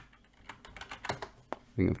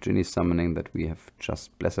Ring of Ginny summoning that we have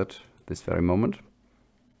just blessed this very moment.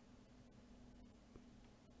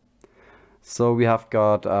 So we have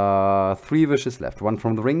got 3 wishes left. 1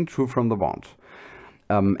 from the ring, 2 from the wand.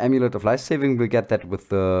 Amulet of Life Saving, we'll get that with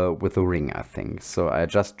the ring, I think. So I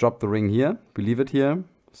just dropped the ring here. We leave it here.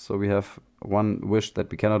 So we have 1 wish that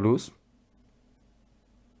we cannot lose.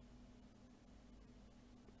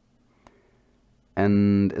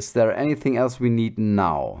 And is there anything else we need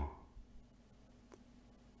now?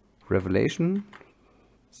 Revelation.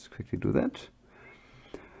 Let's quickly do that.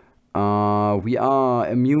 We are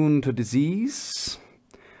immune to disease.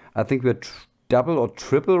 I think we're double or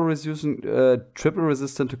triple resistant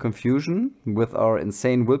to confusion with our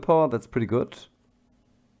insane willpower. That's pretty good.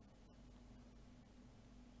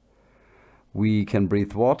 We can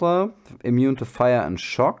breathe water. Immune to fire and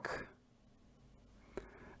shock.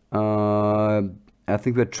 I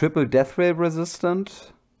think we're triple death ray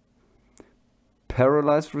resistant.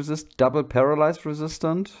 Paralyzed resist, double paralyzed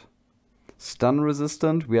resistant. Stun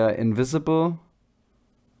resistant, we are invisible.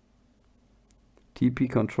 TP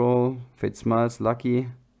control, Fate Smiles, lucky.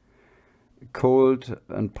 Cold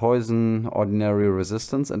and poison, ordinary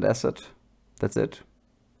resistance and acid. That's it.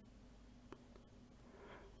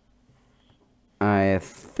 I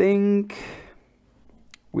think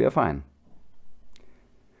we are fine.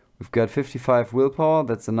 We've got 55 willpower,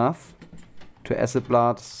 that's enough to acid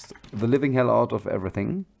blast the living hell out of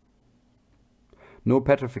everything. No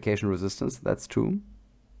petrification resistance, that's 2.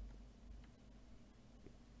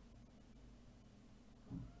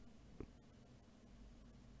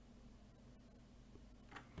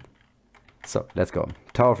 So, let's go.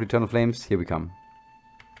 Tower of Eternal Flames, here we come.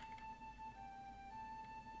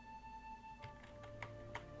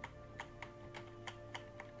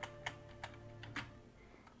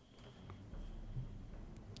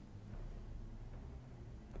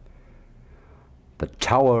 The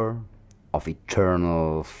Tower of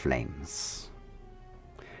Eternal Flames.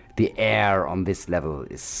 The air on this level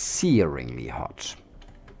is searingly hot.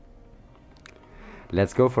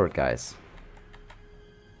 Let's go for it, guys.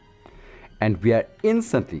 And we are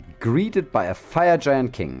instantly greeted by a Fire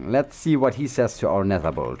Giant King. Let's see what he says to our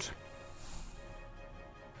Netherbolt.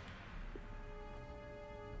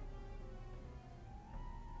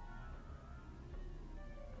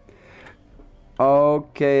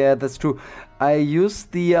 Okay, yeah, that's true. I use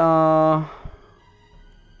the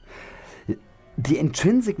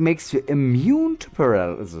intrinsic makes you immune to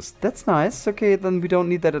paralysis. That's nice. Okay, then we don't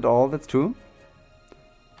need that at all. That's true.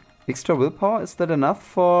 Extra willpower, is that enough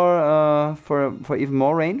for even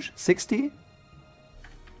more range? 60?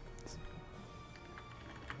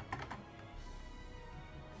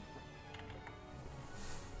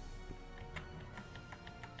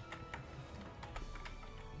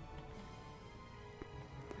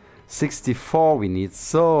 $64 we need.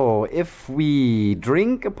 So if we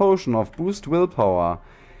drink a potion of boost willpower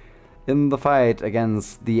in the fight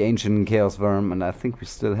against the Ancient Chaos Wyrm, and I think we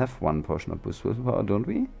still have 1 potion of boost willpower, don't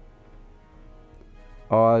we?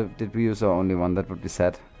 Or did we use our only one? That would be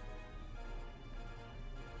sad.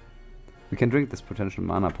 We can drink this potential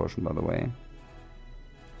mana potion, by the way.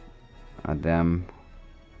 Ah, damn.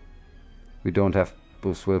 We don't have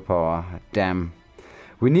boost willpower. Damn.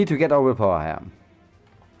 We need to get our willpower here.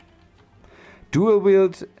 Dual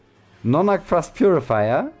wield Nonarch Frost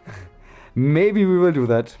Purifier. Maybe we will do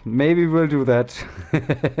that. Maybe we'll do that.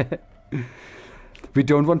 We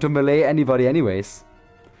don't want to melee anybody anyways.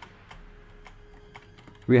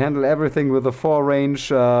 We handle everything with a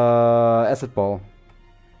 4-range acid ball.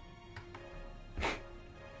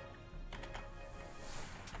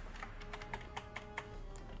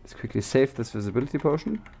 Let's quickly save this visibility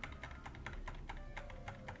potion.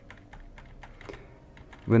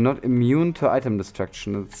 We're not immune to item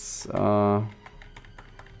destruction. It's a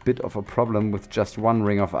bit of a problem with just one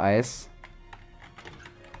ring of ice.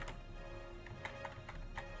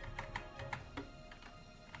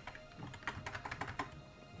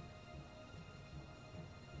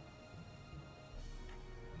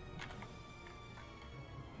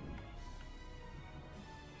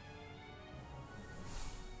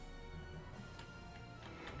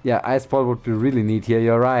 Yeah, ice ball would be really neat here.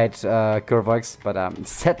 You're right, Curvox, but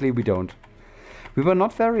sadly we don't. We were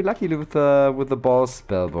not very lucky with the ball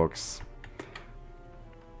spell books.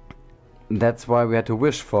 That's why we had to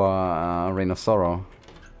wish for Rain of Sorrow.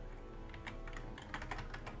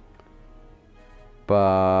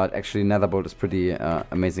 But actually, Netherbolt is pretty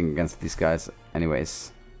amazing against these guys,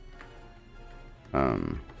 anyways.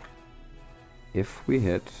 If we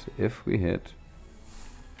hit,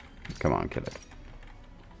 come on, kill it.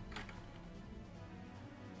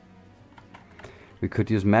 We could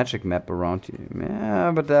use magic map around here.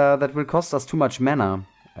 Yeah, but that will cost us too much mana.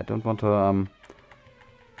 I don't want to...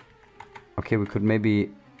 Okay, we could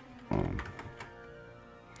maybe... Oh.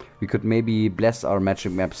 We could maybe bless our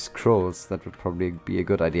magic map scrolls. That would probably be a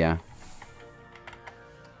good idea.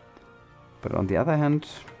 But on the other hand...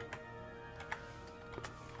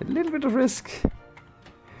 A little bit of risk.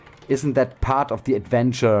 Isn't that part of the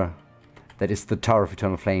adventure? That is the Tower of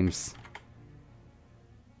Eternal Flames.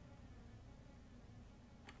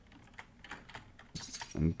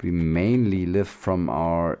 And we mainly live from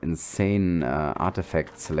our insane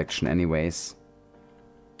artifact selection anyways.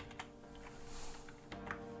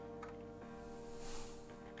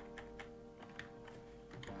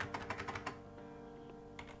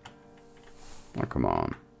 Oh, come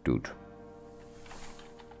on, dude.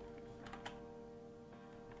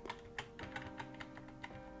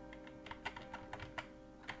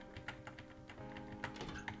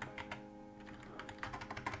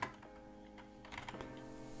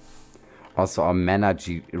 Also, our mana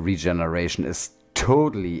regeneration is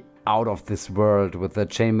totally out of this world with the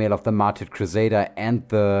Chainmail of the Martyred Crusader and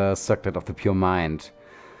the Circlet of the Pure Mind.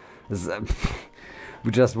 We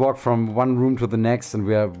just walk from one room to the next and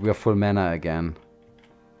we are full mana again.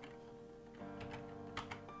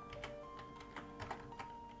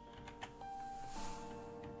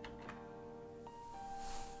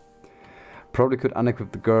 Probably could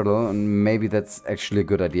unequip the girdle, and maybe that's actually a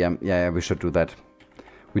good idea. Yeah, we should do that.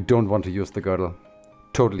 We don't want to use the girdle.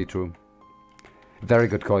 Totally true. Very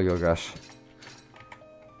good call, Yolgash.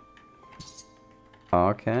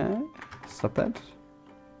 Okay. Stop that.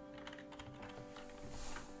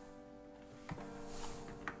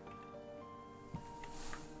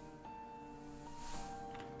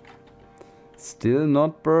 Still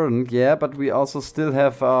not burdened. Yeah, but we also still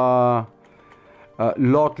have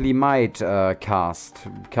Lordly Might cast.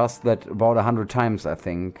 Cast that about 100 times, I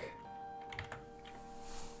think.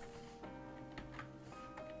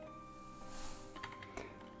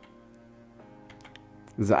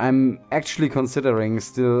 So I'm actually considering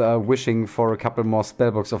still wishing for a couple more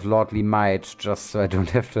spellbooks of Lordly Might, just so I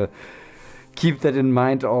don't have to keep that in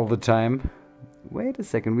mind all the time. Wait a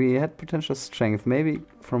second, we had potential strength. Maybe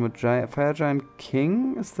from a Fire Giant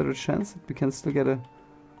King? Is there a chance that we can still get an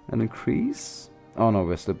increase? Oh no,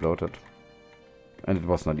 we're still bloated. And it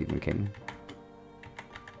was not even King.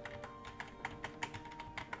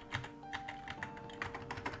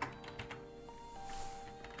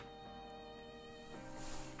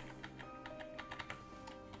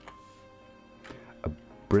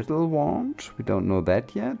 Brittle Wand, we don't know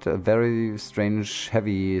that yet. A very strange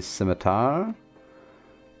heavy scimitar.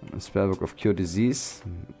 A spellbook of Cure Disease.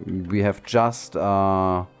 We have just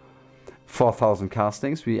 4,000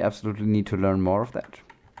 castings. We absolutely need to learn more of that.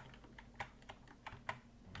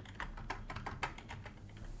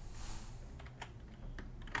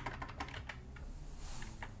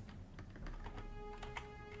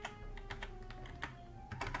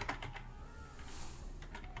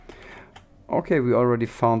 Okay, we already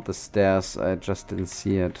found the stairs. I just didn't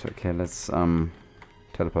see it. Okay, let's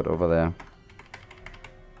teleport over there.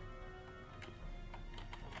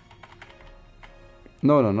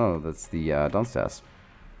 No, that's the downstairs.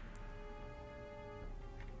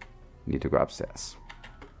 Need to go upstairs.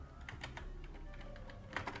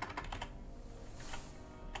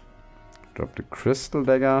 Drop the crystal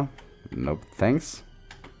dagger. Nope, thanks.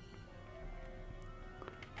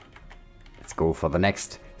 Let's go for the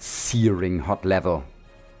next searing hot level.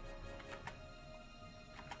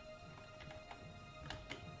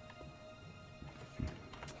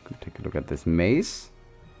 Take a look at this maze.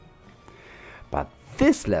 But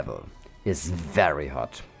this level is very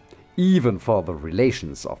hot, even for the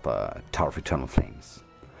relations of the Tower of Eternal Flames.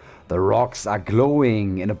 The rocks are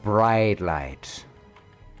glowing in a bright light.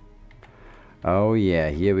 Oh yeah,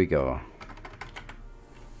 here we go.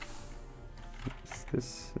 What's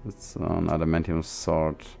this? It's an adamantium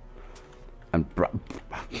sword. And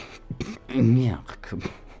yeah.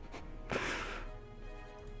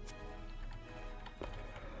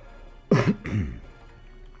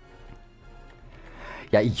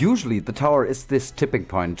 Yeah, usually the tower is this tipping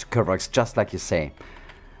point, Curvax, just like you say.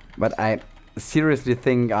 But I seriously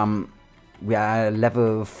think we are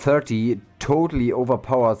level 30, totally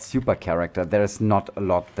overpowered super character. There is not a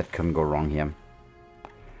lot that can go wrong here.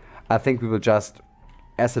 I think we will just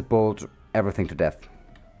acid bolt everything to death.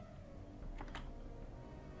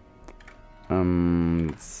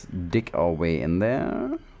 Let's dig our way in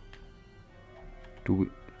there. Do we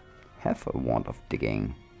have a wand of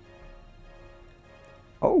digging?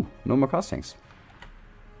 Oh, no more castings.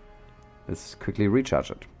 Let's quickly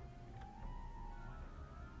recharge it.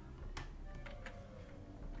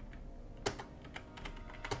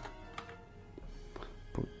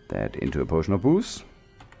 Put that into a potion of boost.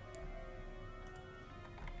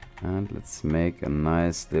 And let's make a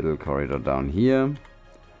nice little corridor down here.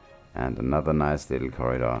 And another nice little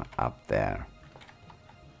corridor up there.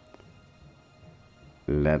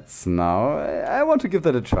 Let's now... I want to give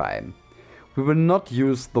that a try. We will not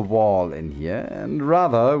use the wall in here, and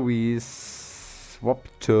rather we swap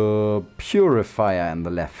to Purifier in the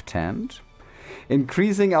left hand.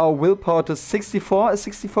 Increasing our willpower to 64. Is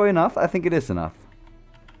 64 enough? I think it is enough.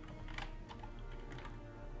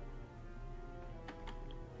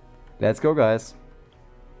 Let's go, guys.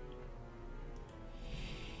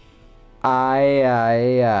 Aye,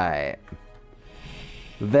 aye, aye.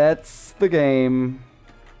 That's the game.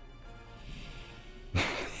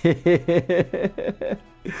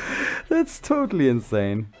 That's totally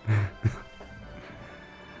insane.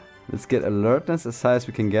 Let's get alertness as high as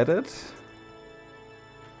we can get it.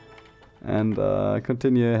 And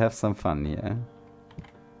continue to have some fun here.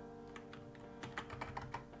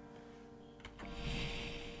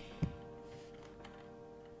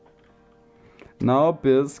 Now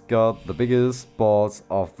Bill's got the biggest balls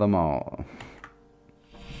of them all.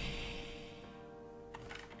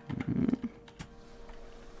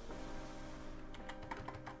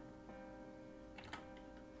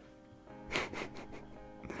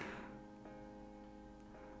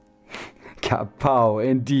 Kapow,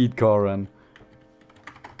 indeed, Corin.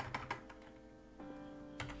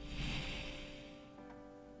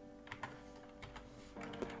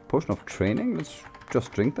 Potion of training, let's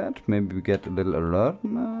just drink that. Maybe we get a little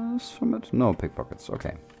alertness from it. No pickpockets,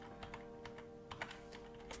 okay.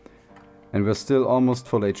 And we're still almost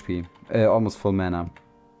full HP, almost full mana.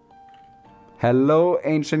 Hello,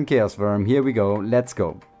 Ancient Chaos Wyrm, here we go, let's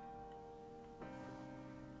go.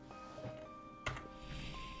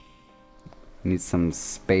 Need some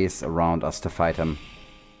space around us to fight him.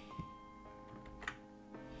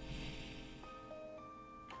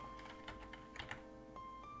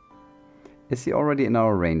 Is he already in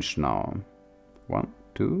our range now? 1,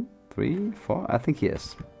 2, 3, 4. I think he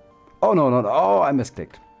is. Oh, no, no, no. Oh, I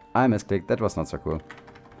misclicked. I misclicked. That was not so cool.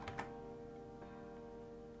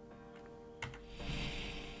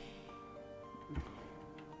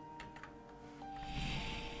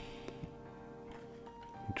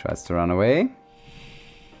 He tries to run away.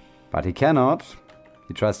 But he cannot.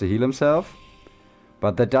 He tries to heal himself.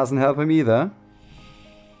 But that doesn't help him either.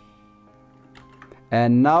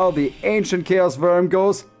 And now the Ancient Chaos Wyrm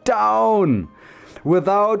goes down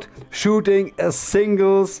without shooting a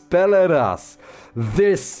single spell at us.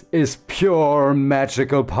 This is pure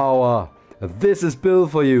magical power. This is Bill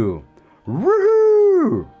for you.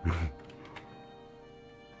 Woohoo!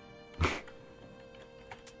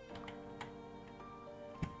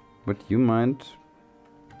 Would you mind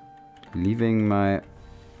leaving my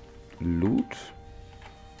loot?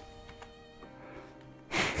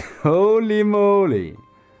 Holy moly.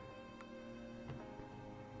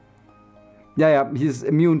 Yeah, he's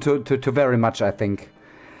immune to very much, I think.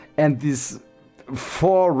 And this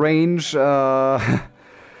 4 range acid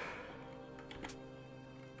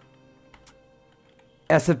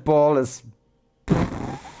ball is...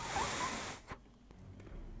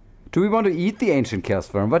 Do we want to eat the Ancient Chaos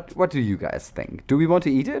Wyrm? What do you guys think? Do we want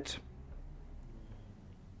to eat it?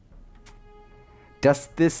 Does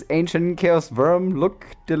this Ancient Chaos Wyrm look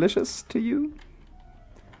delicious to you?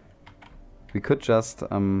 We could just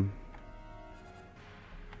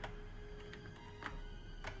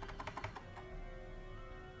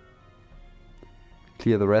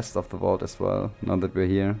clear the rest of the vault as well, now that we're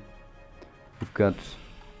here. We've got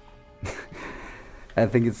I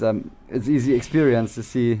think it's easy experience to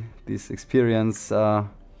see these experience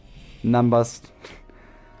numbers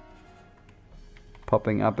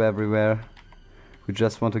popping up everywhere. We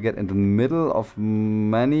just want to get in the middle of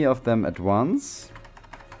many of them at once.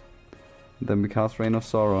 Then we cast Rain of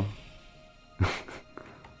Sorrow.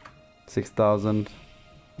 6,000.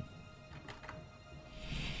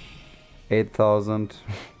 8,000.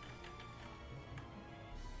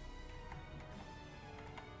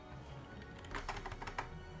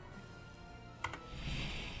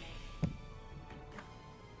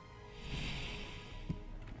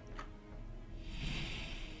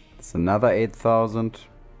 It's another 8,000.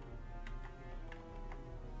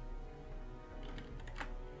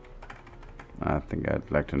 I think I'd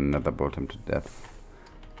like to nether bolt him to death.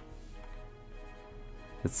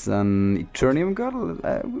 It's an Eternium Girdle.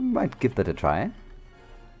 We might give that a try.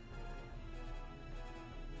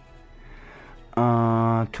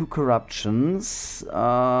 2 corruptions.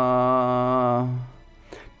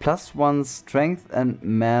 +1 strength and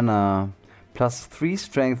mana. +3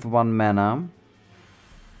 strength, 1 mana.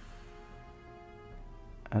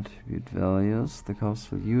 Attribute values. The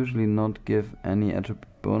cost will usually not give any attribute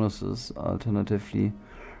bonuses. Alternatively,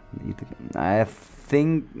 I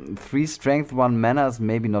think 3 strength, 1 mana is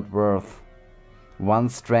maybe not worth. 1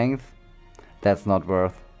 strength, that's not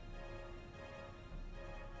worth.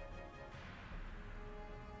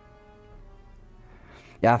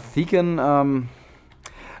 Yeah, Thekin,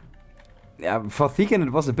 yeah, for Thekin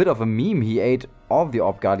it was a bit of a meme. He ate all the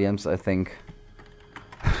Orb Guardians, I think.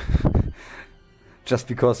 Just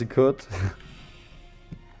because he could.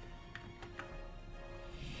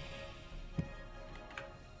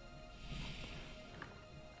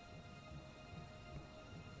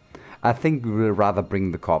 I think we will rather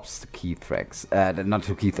bring the corpse to Keithrex. Not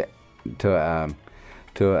to Keith, to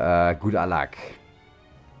Good Alak.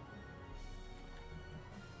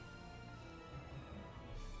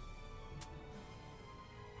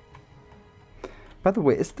 By the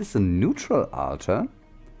way, is this a neutral altar?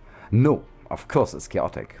 No, of course it's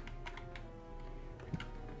chaotic.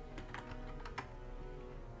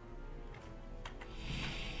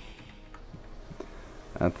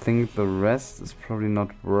 I think the rest is probably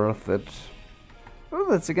not worth it.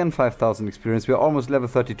 Oh, that's again 5,000 experience. We're almost level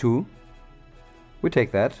 32. We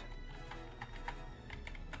take that.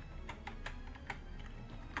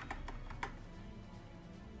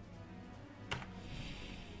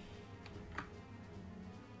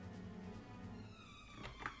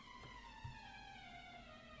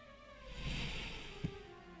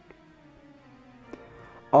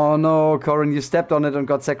 Oh no, Corin, you stepped on it and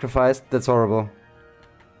got sacrificed. That's horrible.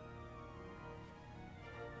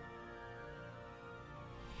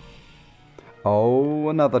 Oh,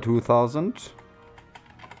 another 2,000.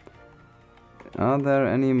 Are there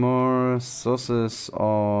any more sources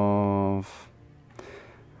of...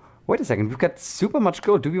 Wait a second, we've got super much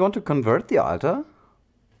gold. Do we want to convert the altar?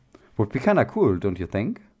 Would be kinda cool, don't you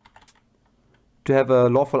think? To have a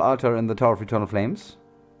lawful altar in the Tower of Eternal Flames.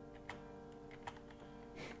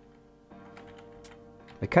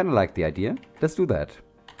 I kinda like the idea. Let's do that.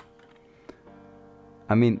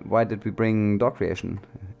 I mean, why did we bring Dog Creation,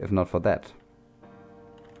 if not for that?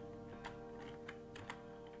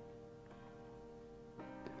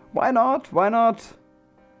 Why not? Why not?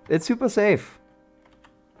 It's super safe.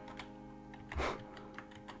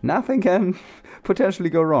 Nothing can potentially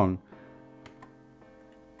go wrong.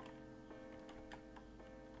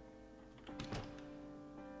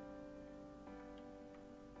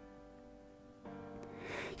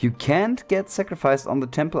 You can't get sacrificed on the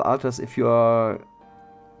temple altars if you are...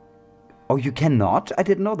 Oh, you cannot? I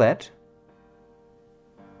didn't know that.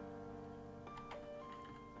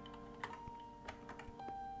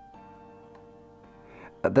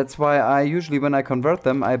 That's why I usually, when I convert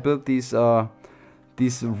them, I build these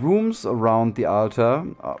rooms around the altar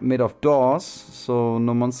made of doors, so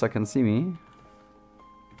no monster can see me.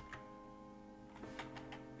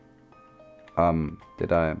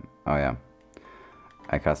 Did I? Oh yeah,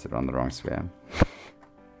 I cast it on the wrong sphere.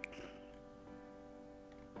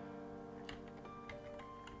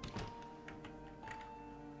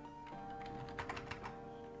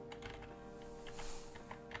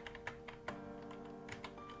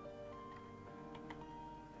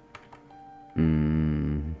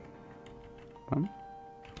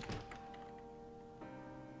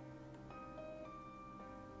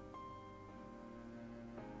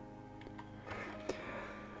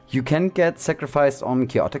 You can get sacrificed on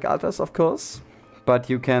chaotic altars, of course, but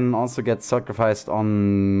you can also get sacrificed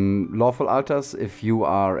on lawful altars if you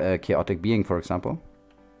are a chaotic being, for example.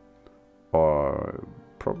 Or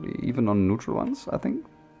probably even on neutral ones, I think.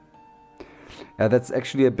 That's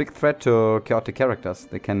actually a big threat to chaotic characters.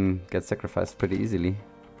 They can get sacrificed pretty easily.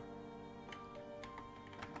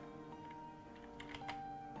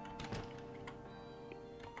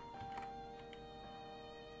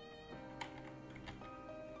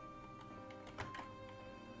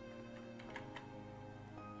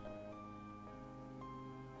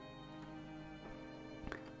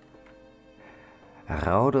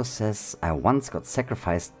 Raudo says, I once got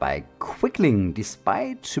sacrificed by Quickling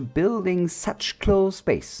despite building such close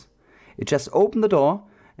space. It just opened the door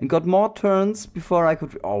and got more turns before I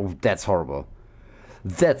could... Oh, that's horrible.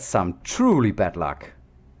 That's some truly bad luck.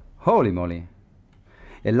 Holy moly.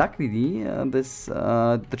 Luckily,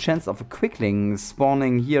 the chance of a Quickling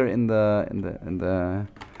spawning here in the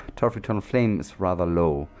Tower of Eternal Flame is rather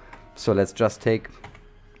low. So let's just take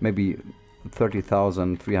maybe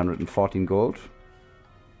 30,314 gold.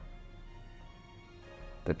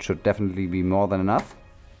 That should definitely be more than enough.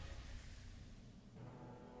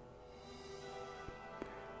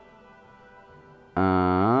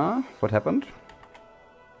 What happened?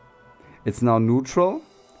 It's now neutral,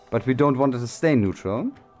 but we don't want it to stay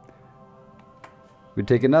neutral. We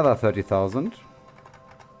take another 30,000.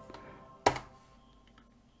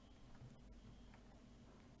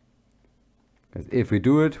 If we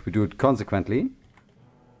do it consequently.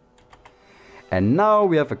 And now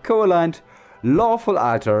we have a co-aligned lawful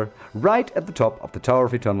altar right at the top of the Tower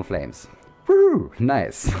of Eternal Flames. Woo!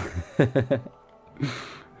 Nice.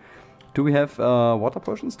 Do we have water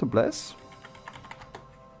potions to bless?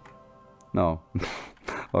 No.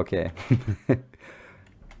 Okay.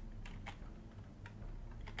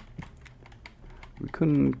 We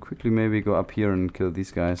couldn't quickly maybe go up here and kill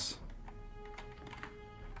these guys.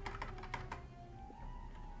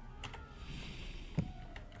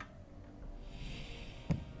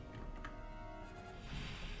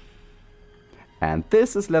 And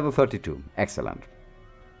this is level 32. Excellent.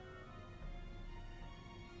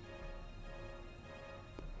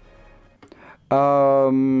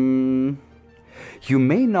 You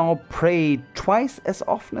may now pray twice as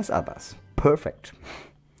often as others. Perfect.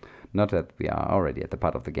 Not that we are already at the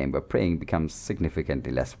part of the game where praying becomes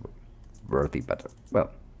significantly less worthy, but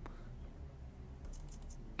well.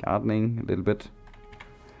 Gardening a little bit.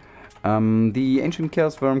 The Ancient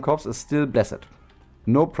Chaos Wyrm corpse is still blessed.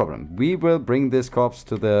 No problem. We will bring this corpse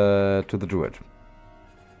to the druid.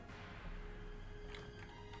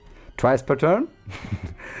 Twice per turn?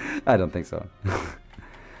 I don't think so.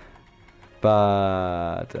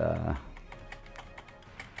 But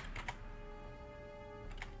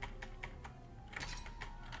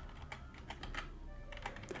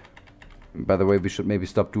by the way, we should maybe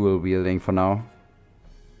stop dual wielding for now.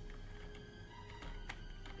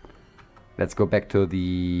 Let's go back to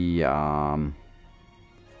the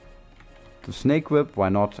snake whip, why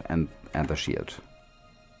not, and the shield.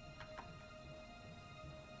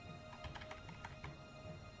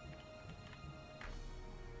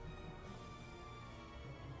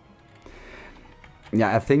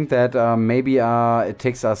 Yeah, I think that maybe it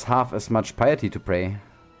takes us half as much piety to pray.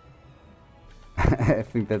 I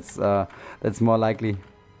think that's more likely.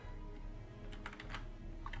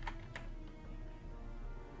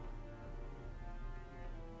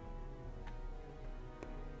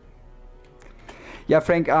 Yeah,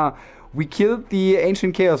 Frank, we killed the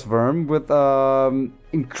Ancient Chaos Wyrm with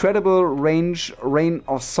incredible Rain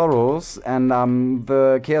of Sorrows, and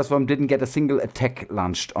the Chaos Wyrm didn't get a single attack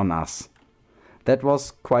launched on us. That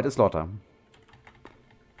was quite a slaughter.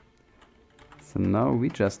 So now we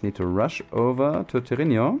just need to rush over to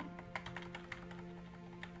Terrinio.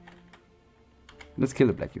 Let's kill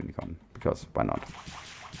the Black Unicorn, because why not?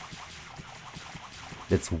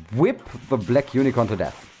 Let's whip the Black Unicorn to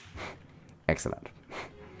death. Excellent.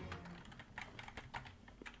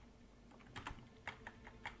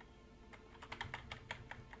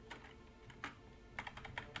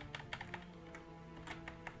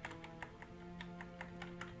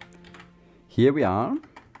 Here we are.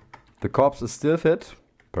 The corpse is still fit.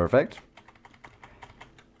 Perfect.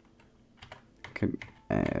 Okay,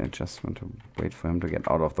 I just want to wait for him to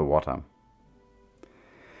get out of the water.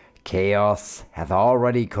 Chaos hath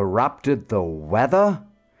already corrupted the weather?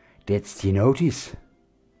 Didst ye notice?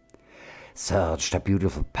 Search the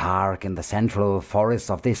beautiful park in the central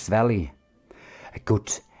forest of this valley. A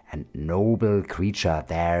good and noble creature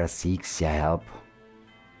there seeks your help.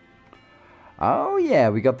 Oh yeah,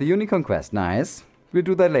 we got the unicorn quest. Nice. We'll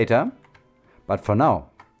do that later. But for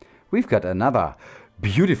now, we've got another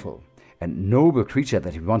beautiful and noble creature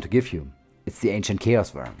that we want to give you. It's the Ancient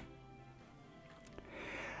Chaos Wyrm.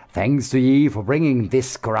 Thanks to ye for bringing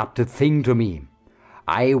this corrupted thing to me.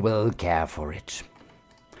 I will care for it.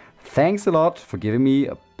 Thanks a lot for giving me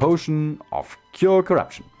a potion of cure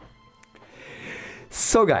corruption.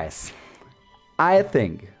 So guys, I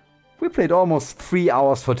think we played almost 3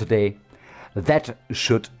 hours for today. That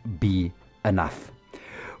should be enough.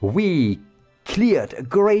 We cleared a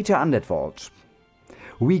greater undead vault.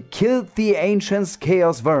 We killed the Ancient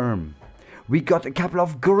Chaos Wyrm. We got a couple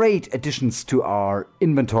of great additions to our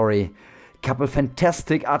inventory, couple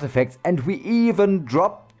fantastic artifacts, and we even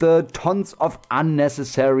dropped the tons of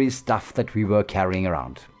unnecessary stuff that we were carrying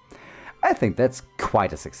around. I think that's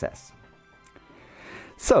quite a success.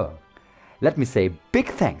 So, let me say big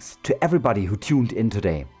thanks to everybody who tuned in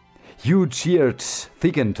today. You cheered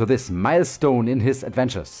Thegan to this milestone in his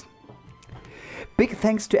adventures. Big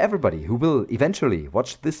thanks to everybody who will eventually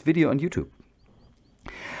watch this video on YouTube.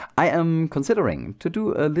 I am considering to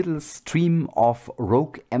do a little stream of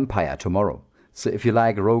Rogue Empire tomorrow. So if you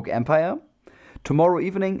like Rogue Empire, tomorrow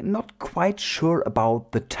evening, not quite sure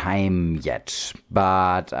about the time yet,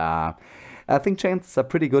 but I think chances are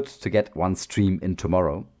pretty good to get one stream in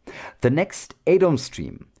tomorrow. The next ADOM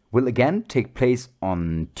stream will again take place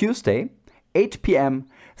on Tuesday, 8 PM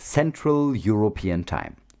Central European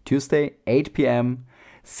Time. Tuesday, 8 PM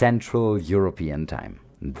Central European Time.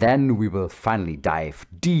 Then we will finally dive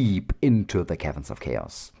deep into the Caverns of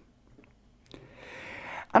Chaos.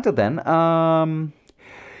 Until then,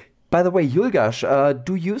 by the way, Yulgash,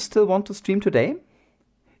 do you still want to stream today?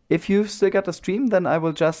 If you've still got a stream, then I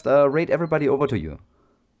will just raid everybody over to you.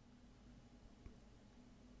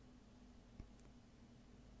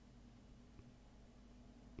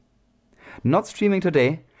 Not streaming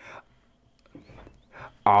today?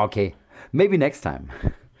 Okay, maybe next time.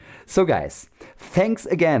 So guys, thanks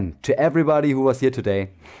again to everybody who was here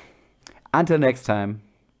today. Until next time,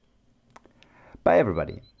 bye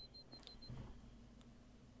everybody.